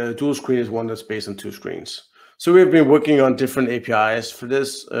devices like a dual screen is one that's based on two screens. So we've been working on different APIs for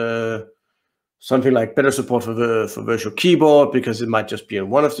this. Something like better support for virtual keyboard, because it might just be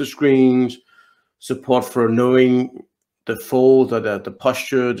on one of the screens. Support for knowing the fold or the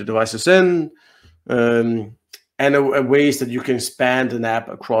posture the device is in. And ways that you can span an app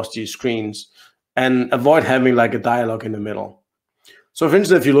across these screens and avoid having like a dialogue in the middle. So for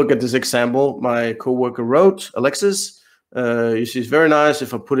instance, if you look at this example, my coworker wrote, Alexis, you see it's very nice.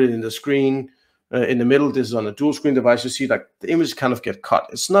 If I put it in the screen, in the middle, this is on a dual screen device, you see like the image kind of get cut.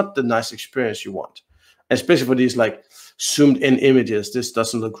 It's not the nice experience you want, especially for these like zoomed in images. This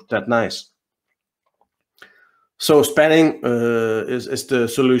doesn't look that nice. So spanning is the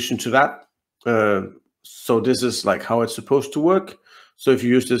solution to that. So this is like how it's supposed to work. So if you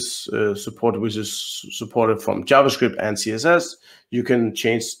use this support, which is supported from JavaScript and CSS, you can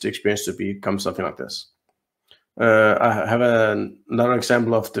change the experience to become something like this. I have another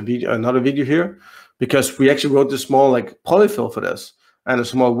example of the video, another video here, because we actually wrote this small like polyfill for this and a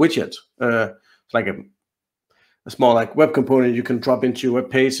small widget, like a small like web component you can drop into your web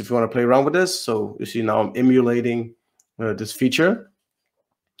page if you want to play around with this. So you see now I'm emulating this feature,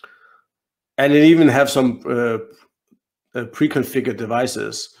 and it even have some pre-configured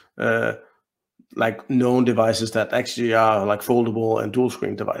devices, like known devices that actually are like foldable and dual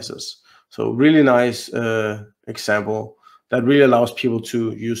screen devices. So really nice example that really allows people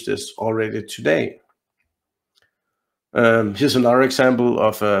to use this already today. Here's another example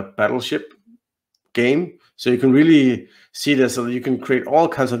of a battleship game. So you can really see this, so that you can create all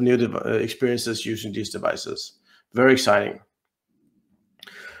kinds of new experiences using these devices. Very exciting.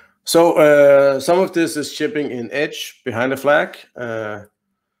 So some of this is shipping in Edge behind the flag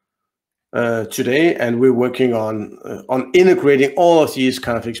today, and we're working on integrating all of these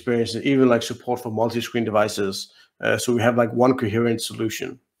kind of experiences, even like support for multi-screen devices. So we have like one coherent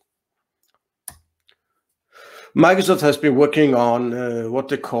solution. Microsoft has been working on what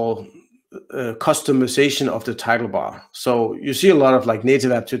they call customization of the title bar. So you see a lot of like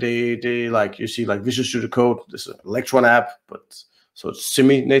native app today. You see like Visual Studio Code. This is an Electron app, but so it's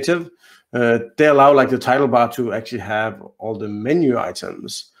semi-native. They allow like the title bar to actually have all the menu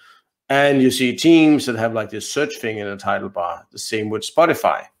items. And you see Teams that have like this search thing in the title bar. The same with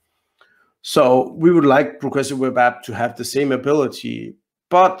Spotify. So we would like Progressive Web App to have the same ability,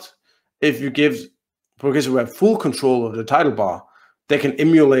 but if you give Progressive Web full control of the title bar, they can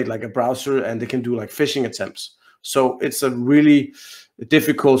emulate like a browser and they can do like phishing attempts. So it's a really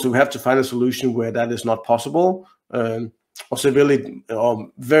difficult. So we have to find a solution where that is not possible. Also really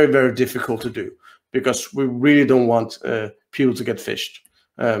very, very difficult to do, because we really don't want people to get phished.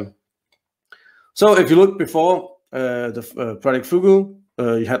 So if you look before the Project Fugu,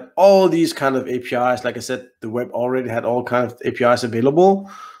 you had all these kind of APIs. Like I said, the web already had all kinds of APIs available.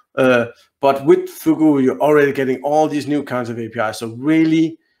 But with Fugu, you're already getting all these new kinds of APIs. So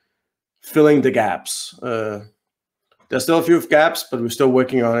really filling the gaps. There's still a few gaps, but we're still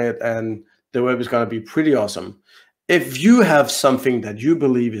working on it. And the web is going to be pretty awesome. If you have something that you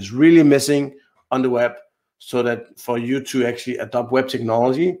believe is really missing on the web, so that for you to actually adopt web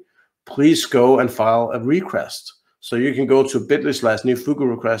technology, please go and file a request. So you can go to bit.ly/new Fugu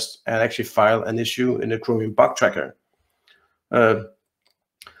request and actually file an issue in the Chromium bug tracker.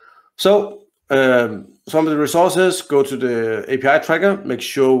 So some of the resources, go to the API tracker, make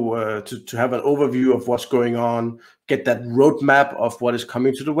sure to have an overview of what's going on, get that roadmap of what is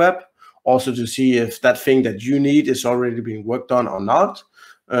coming to the web, also to see if that thing that you need is already being worked on or not.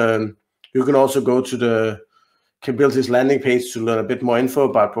 You can also go to the capabilities landing page to learn a bit more info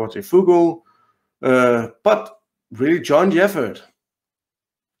about Project Fugu, but really join the effort.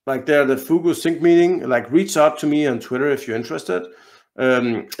 Like there, the Fugu Sync meeting, like reach out to me on Twitter if you're interested.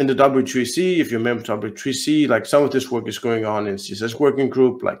 In the W3C, if you remember W3C, like some of this work is going on in CSS working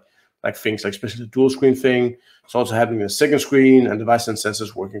group, like things like especially the dual screen thing. It's also happening in the second screen and device and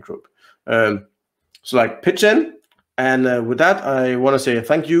sensors working group. So like pitch in, and with that, I want to say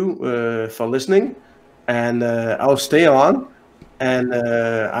thank you for listening, and I'll stay on, and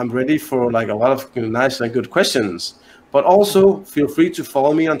I'm ready for like a lot of nice and good questions. But also feel free to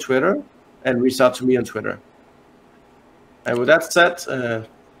follow me on Twitter and reach out to me on Twitter. And with that said,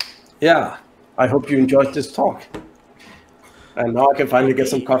 yeah, I hope you enjoyed this talk. And now I can finally get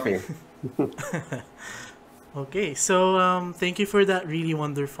some coffee. Okay, so thank you for that really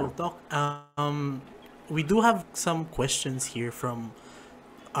wonderful talk. We do have some questions here from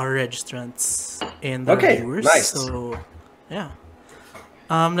our registrants and our viewers. Nice. So yeah,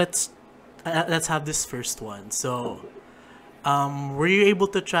 let's have this first one. So, were you able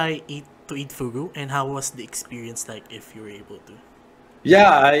to eat Fugu, and how was the experience like if you were able to?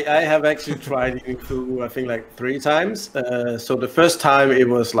 Yeah, I have actually tried eating Fugu, I think like 3 times. So the first time it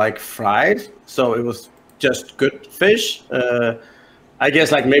was like fried, so it was just good fish. I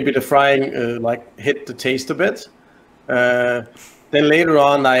guess like maybe the frying like hit the taste a bit. Then later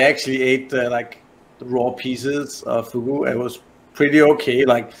on, I actually ate like the raw pieces of Fugu, and it was pretty okay.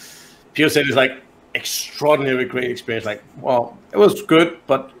 Like people said, it's like extraordinary great experience. Like, well, it was good,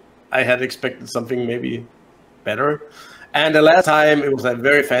 but I had expected something maybe better. And the last time it was a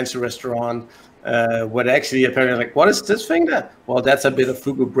very fancy restaurant where actually apparently like, what is this thing there? Well, that's a bit of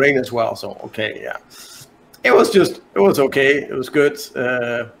Fugu brain as well. So, okay, yeah. It was okay. It was good.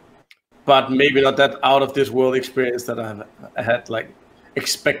 But maybe not that out of this world experience that I had like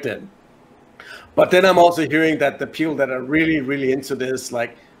expected. But then I'm also hearing that the people that are really, really into this,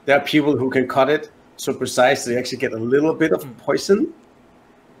 like there are people who can cut it so precise they actually get a little bit of poison.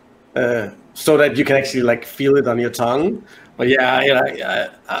 So that you can actually like feel it on your tongue. But yeah,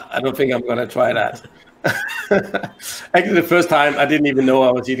 I don't think I'm gonna try that. Actually, the first time I didn't even know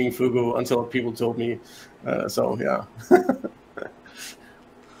I was eating Fugu until people told me. So yeah.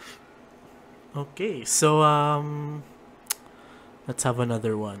 Okay, so let's have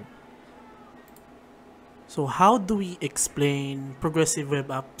another one. So how do we explain progressive web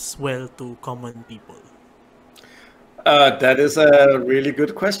apps well to common people? That is a really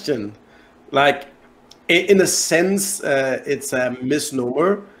good question. Like, in a sense, it's a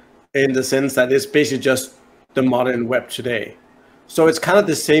misnomer in the sense that it's basically just the modern web today. So it's kind of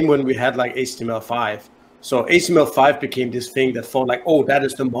the same when we had like HTML5. So HTML5 became this thing that thought like, oh, that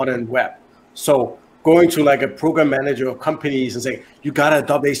is the modern web. So going to like a program manager or companies and saying, you gotta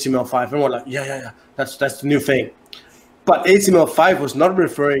adopt HTML5, and we're like, yeah, that's the new thing. But HTML5 was not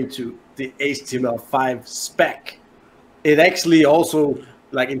referring to the HTML5 spec. It actually also,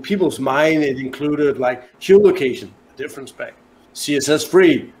 like in people's mind, it included like geolocation, a different spec.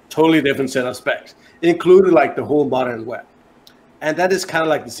 CSS3, totally different set of specs. It included like the whole modern web. And that is kind of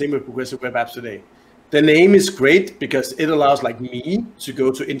like the same with progressive web apps today. The name is great because it allows like me to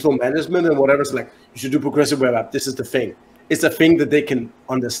go to internal management and whatever. It's like, you should do progressive web app. This is the thing. It's a thing that they can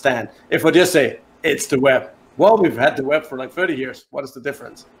understand. If I just say, it's the web. Well, we've had the web for like 30 years. What is the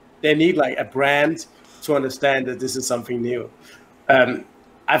difference? They need like a brand to understand that this is something new.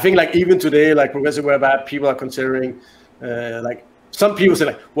 I think like even today, like progressive web app, people are considering like some people say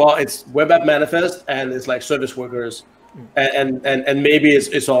like, well, it's web app manifest and it's like service workers and maybe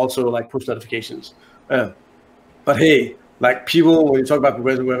it's also like push notifications. But hey, like people, when you talk about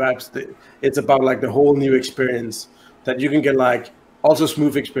progressive web apps, it's about like the whole new experience that you can get like also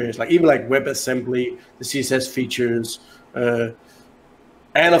smooth experience, like even like WebAssembly, the CSS features,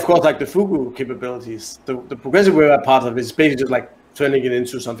 and of course like the Fugu capabilities. The progressive web app part of it is basically just like turning it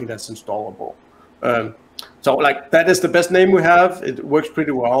into something that's installable. So like that is the best name we have. It works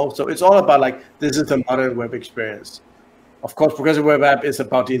pretty well. So it's all about like, this is the modern web experience. Of course, progressive web app is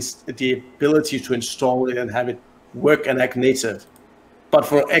about the ability to install it and have it work and act native. But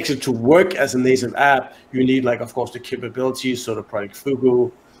for actually to work as a native app, you need like, of course, the capabilities. So the Project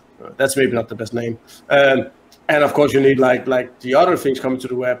Fugu, that's maybe not the best name. And of course, you need like the other things coming to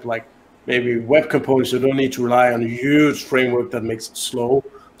the web, like maybe web components. You don't need to rely on a huge framework that makes it slow,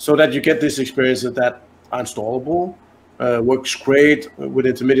 so that you get this experience that are installable, works great with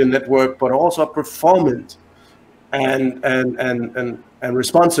intermediate network, but also performant and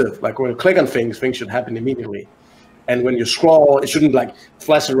responsive. Like when you click on things should happen immediately. And when you scroll, it shouldn't like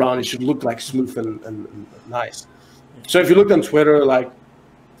flash around. It should look like smooth and nice. So if you look on Twitter, like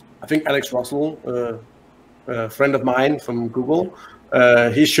I think Alex Russell, a friend of mine from Google,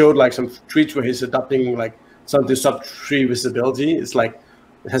 he showed like some tweets where he's adopting like some of the sub-tree visibility. It's like,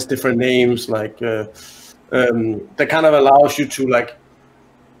 it has different names, like that kind of allows you to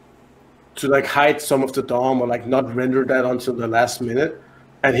hide some of the DOM or like not render that until the last minute.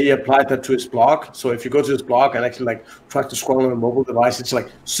 And he applied that to his blog. So if you go to his blog and actually like try to scroll on a mobile device, it's like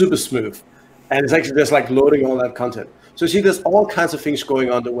super smooth. And it's actually just like loading all that content. So you see, there's all kinds of things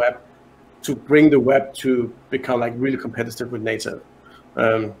going on the web to bring the web to become like really competitive with native.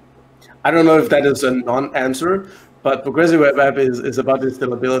 I don't know if that is a non-answer, but progressive web app is about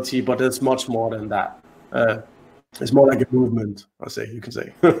installability, but it's much more than that. It's more like a movement, you can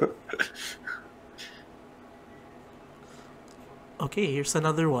say. Okay, here's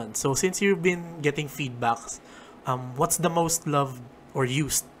another one. So since you've been getting feedbacks, what's the most loved or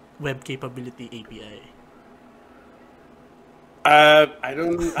used web capability API? I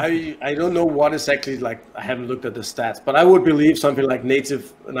don't know what exactly, like I haven't looked at the stats, but I would believe something like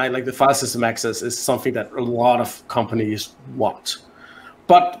native and like the file system access is something that a lot of companies want.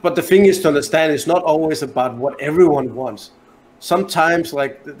 But the thing is to understand, it's not always about what everyone wants. Sometimes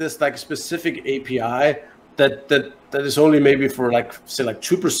like there's like a specific API that is only maybe for like say like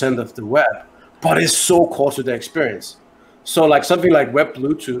 2% of the web, but it's so core to the experience. So like something like web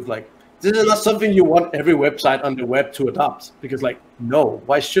Bluetooth, like this is not something you want every website on the web to adopt, because like, no,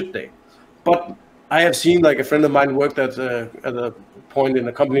 why should they? But I have seen like a friend of mine worked at a point in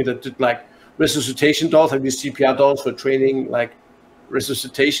a company that did like resuscitation dolls, like these CPR dolls for training like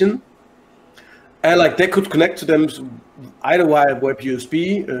resuscitation. And like they could connect to them either via web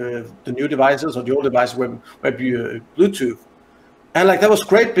USB, the new devices, or the old device web Bluetooth. And like that was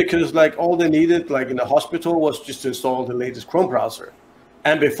great because like all they needed like in the hospital was just to install the latest Chrome browser.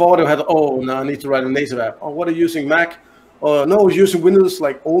 And before they had, oh, no, I need to write a native app. Oh, what are you using, Mac? Oh, no, I was using Windows,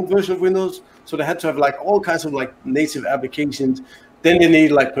 like old version of Windows. So they had to have like all kinds of like native applications. Then they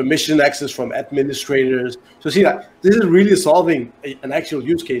need like permission access from administrators. So see, like, this is really solving an actual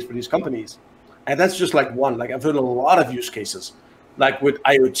use case for these companies. And that's just like one. Like I've heard a lot of use cases, like with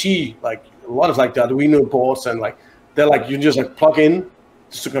IoT, like a lot of like the Arduino boards, and like they're like you just like plug in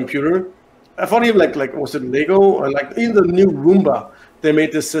just a computer. I thought even like was it Lego, and like even the new Roomba, they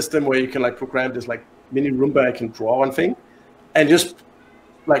made this system where you can like program this like mini Roomba I can draw one thing, and just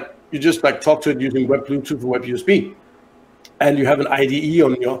like you just like talk to it using web Bluetooth or web USB, and you have an IDE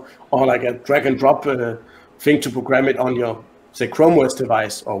on your, or like a drag and drop thing to program it on your say Chrome OS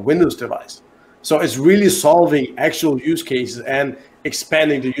device or Windows device. So it's really solving actual use cases and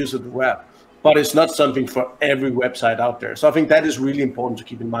expanding the use of the web. But it's not something for every website out there. So I think that is really important to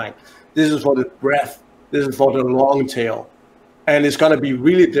keep in mind. This is for the breadth. This is for the long tail. And it's going to be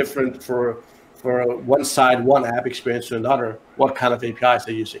really different for one side, one app experience to another, what kind of APIs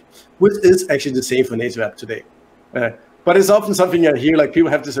they're using, which is actually the same for native app today. But it's often something I hear, like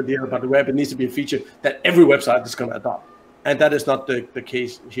people have this idea about the web, it needs to be a feature that every website is going to adopt. And that is not the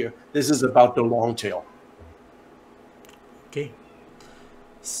case here. This is about the long tail. Okay.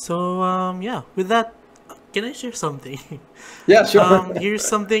 So, yeah, with that, can I share something? Yeah, sure. Here's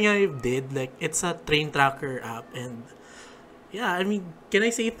something I did. Like, it's a train tracker app. And, yeah, I mean, can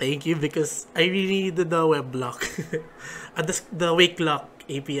I say thank you? Because I really needed the web lock. The wake lock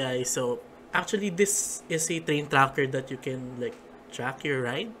API. So, actually, this is a train tracker that you can, like, track your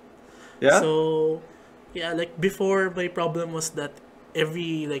ride. Yeah. So, yeah, like, before, my problem was that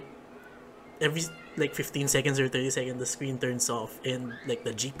every 15 seconds or 30 seconds the screen turns off and like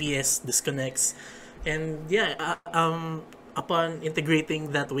the GPS disconnects. And yeah, upon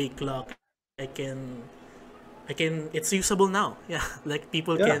integrating that wake clock, I can it's usable now. Yeah, like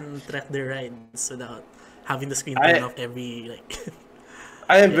people can track their rides without having the screen turn off every like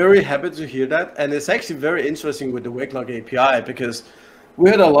I am very happy to hear that, and it's actually very interesting with the wake lock API, because we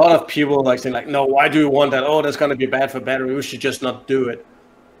had a lot of people like saying like, no, why do you want that? Oh, that's going to be bad for battery, we should just not do it.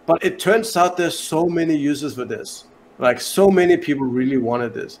 But it turns out there's so many users for this. Like, so many people really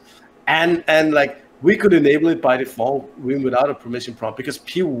wanted this. And like, we could enable it by default even without a permission prompt, because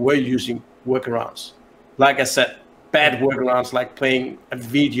people were using workarounds. Like I said, bad workarounds like playing a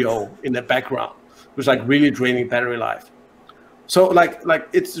video in the background, which was like really draining battery life. So like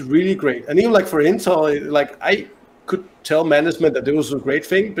it's really great. And even like for Intel, like I could tell management that it was a great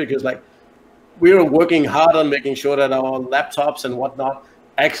thing, because like we were working hard on making sure that our laptops and whatnot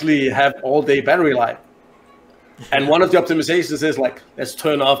actually have all day battery life. And one of the optimizations is like, let's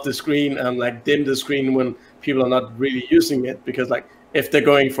turn off the screen and like dim the screen when people are not really using it, because like if they're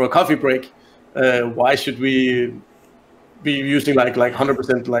going for a coffee break, why should we be using like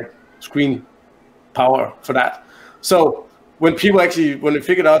 100% like screen power for that? So when people actually, when I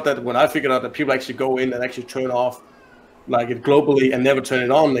figured out that people actually go in and actually turn off like it globally and never turn it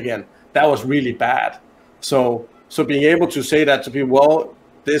on again, that was really bad. So being able to say that to people, well,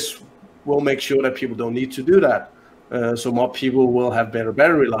 this will make sure that people don't need to do that. So more people will have better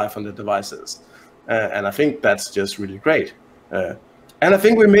battery life on the devices. And I think that's just really great. And I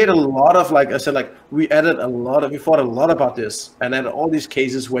think we made a lot of, like I said, like we thought a lot about this, and added all these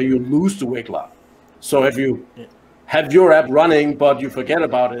cases where you lose the wake lock. So if you have your app running, but you forget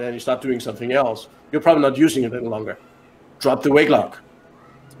about it and you start doing something else, you're probably not using it any longer. Drop the wake lock.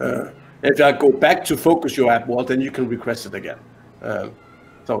 If I go back to focus your app, well, then you can request it again.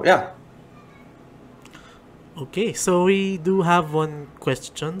 So yeah. Okay, so we do have one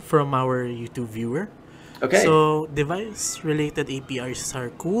question from our YouTube viewer. Okay. So device-related APIs are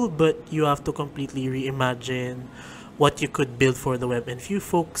cool, but you have to completely reimagine what you could build for the web. And few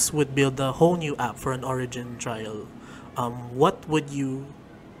folks would build a whole new app for an origin trial. What would you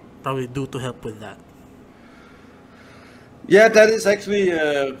probably do to help with that? Yeah, that is actually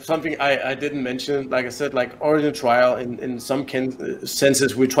something I didn't mention. Like I said, like origin trial, in some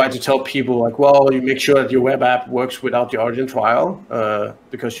senses, we try to tell people like, well, you make sure that your web app works without the origin trial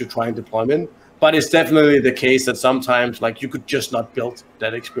because you're trying deployment. But it's definitely the case that sometimes like you could just not build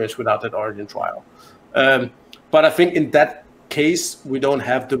that experience without that origin trial. But I think in that case, we don't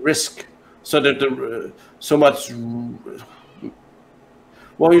have the risk. So that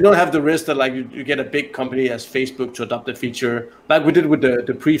well, you don't have the risk that like you get a big company as Facebook to adopt the feature, like we did with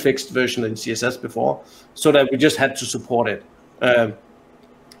the prefixed version in CSS before, so that we just had to support it.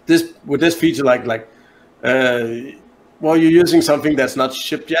 With this feature, well, you're using something that's not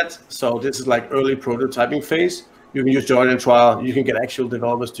shipped yet, so this is like early prototyping phase. You can use the origin trial. You can get actual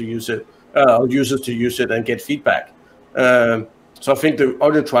developers to use it, users to use it, and get feedback. So I think the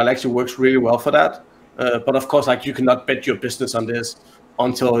origin trial actually works really well for that. But of course, like you cannot bet your business on this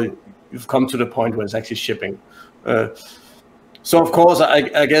until you've come to the point where it's actually shipping. So of course,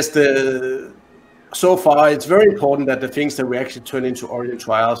 I guess so far it's very important that the things that we actually turn into origin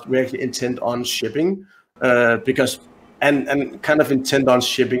trials, we actually intend on shipping, because and kind of intend on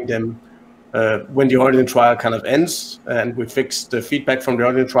shipping them when the origin trial kind of ends, and we fix the feedback from the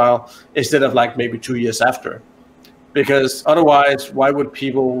origin trial instead of like maybe 2 years after. Because otherwise, why would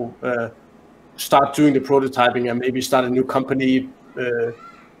people start doing the prototyping and maybe start a new company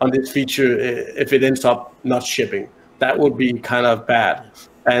on this feature if it ends up not shipping? That would be kind of bad.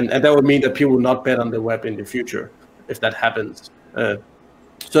 And that would mean that people will not bet on the web in the future if that happens.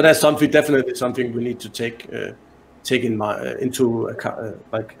 So that's definitely something we need to take into account,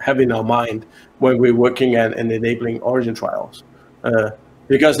 like have in our mind when we're working and enabling origin trials,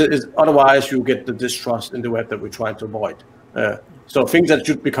 because otherwise you get the distrust in the web that we're trying to avoid. So things that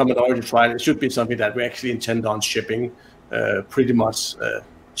should become an origin trial, it should be something that we actually intend on shipping pretty much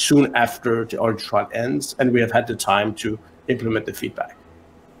soon after the origin trial ends, and we have had the time to implement the feedback.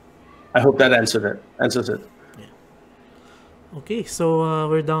 I hope that answers it. Okay, so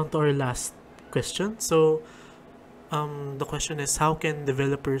we're down to our last question. So the question is, how can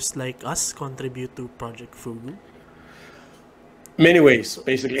developers like us contribute to Project Fugu? Many ways,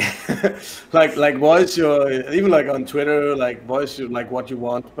 basically. like voice your, even like on Twitter, like voice your, like what you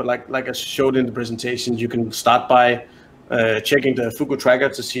want. But like I showed in the presentation, you can start by checking the Fugu tracker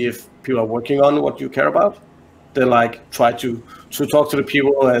to see if people are working on what you care about. Then like try to talk to the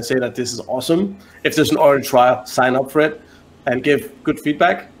people and say that this is awesome. If there's an origin trial, sign up for it and give good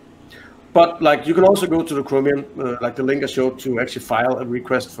feedback. But like you can also go to the Chromium, like the link I showed, to actually file a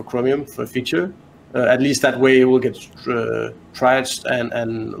request for Chromium for a feature. At least that way it will get triaged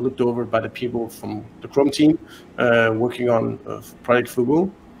and looked over by the people from the Chrome team working on Project Fugu.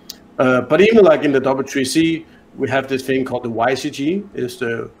 But even like in the W3C, we have this thing called the YCG, is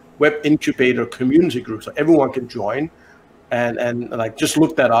the Web Incubator Community Group. So everyone can join and like just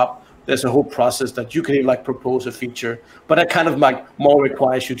look that up. There's a whole process that you can like propose a feature, but that kind of like more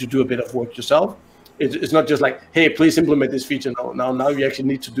requires you to do a bit of work yourself. It's not just like, hey, please implement this feature. No, now you actually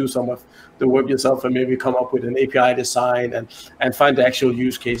need to do some of the work yourself and maybe come up with an API design and find the actual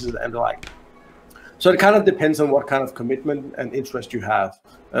use cases and the like. So it kind of depends on what kind of commitment and interest you have.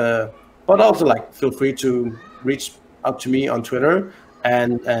 But also like feel free to reach out to me on Twitter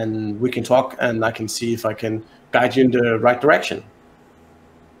and we can talk and I can see if I can guide you in the right direction.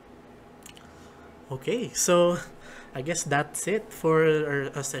 Okay, so I guess that's it for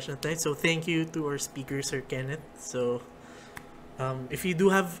our session tonight. So thank you to our speaker, Sir Kenneth. So if you do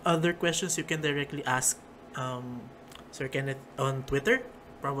have other questions, you can directly ask Sir Kenneth on Twitter,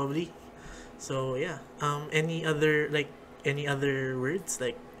 probably. So yeah, any other words,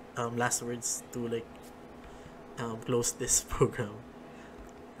 like last words to like close this program?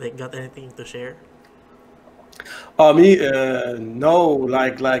 Like, got anything to share? No,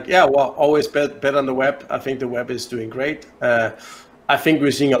 yeah, well, always bet on the web. I think the web is doing great. I think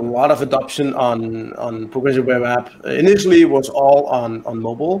we're seeing a lot of adoption on progressive web app. Initially, it was all on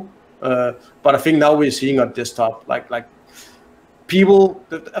mobile, but I think now we're seeing on desktop. Like people,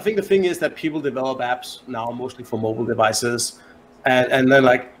 I think the thing is that people develop apps now mostly for mobile devices. And then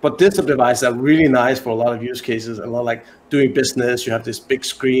but desktop devices are really nice for a lot of use cases. A lot like doing business, you have this big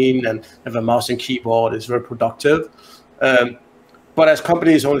screen and have a mouse and keyboard. It's very productive. But as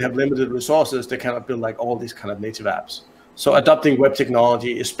companies only have limited resources, they cannot build like all these kind of native apps. So adopting web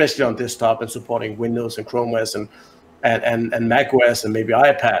technology, especially on desktop and supporting Windows and Chrome OS and Mac OS and maybe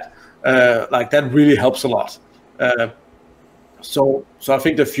iPad, like that really helps a lot. So I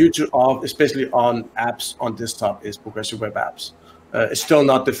think the future of, especially on apps on desktop, is progressive web apps. It's still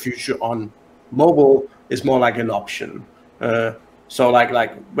not the future on mobile. It's more like an option. So like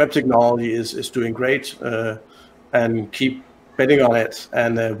web technology is doing great, and keep betting on it.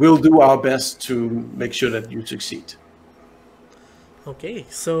 And we'll do our best to make sure that you succeed. Okay,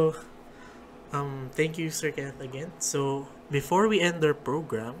 so thank you, Sir Kenneth, again. So before we end our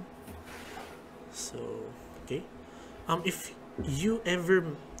program, if you ever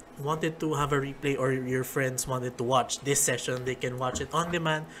wanted to have a replay or your friends wanted to watch this session, they can watch it on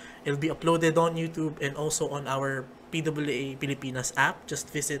demand. It'll be uploaded on YouTube and also on our PWA Pilipinas app. Just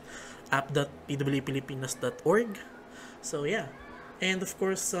visit app.pwapilipinas.org. So yeah, and of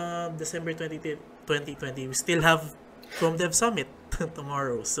course, December 2020, we still have Chrome Dev Summit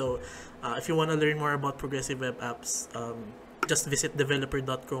tomorrow. So if you want to learn more about progressive web apps, just visit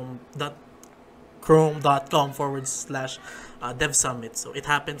developer.chrome.com/dev summit. So it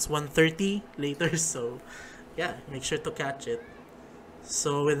happens 1:30 later. So yeah, make sure to catch it.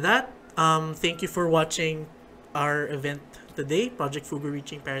 So with that, thank you for watching our event today, Project Fugu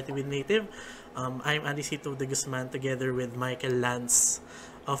Reaching Parity with Native. I'm Alicito de Guzman together with Michael Lance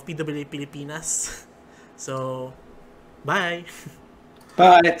of PWA Pilipinas. So bye.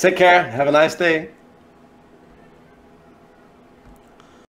 Bye. Take care. Have a nice day.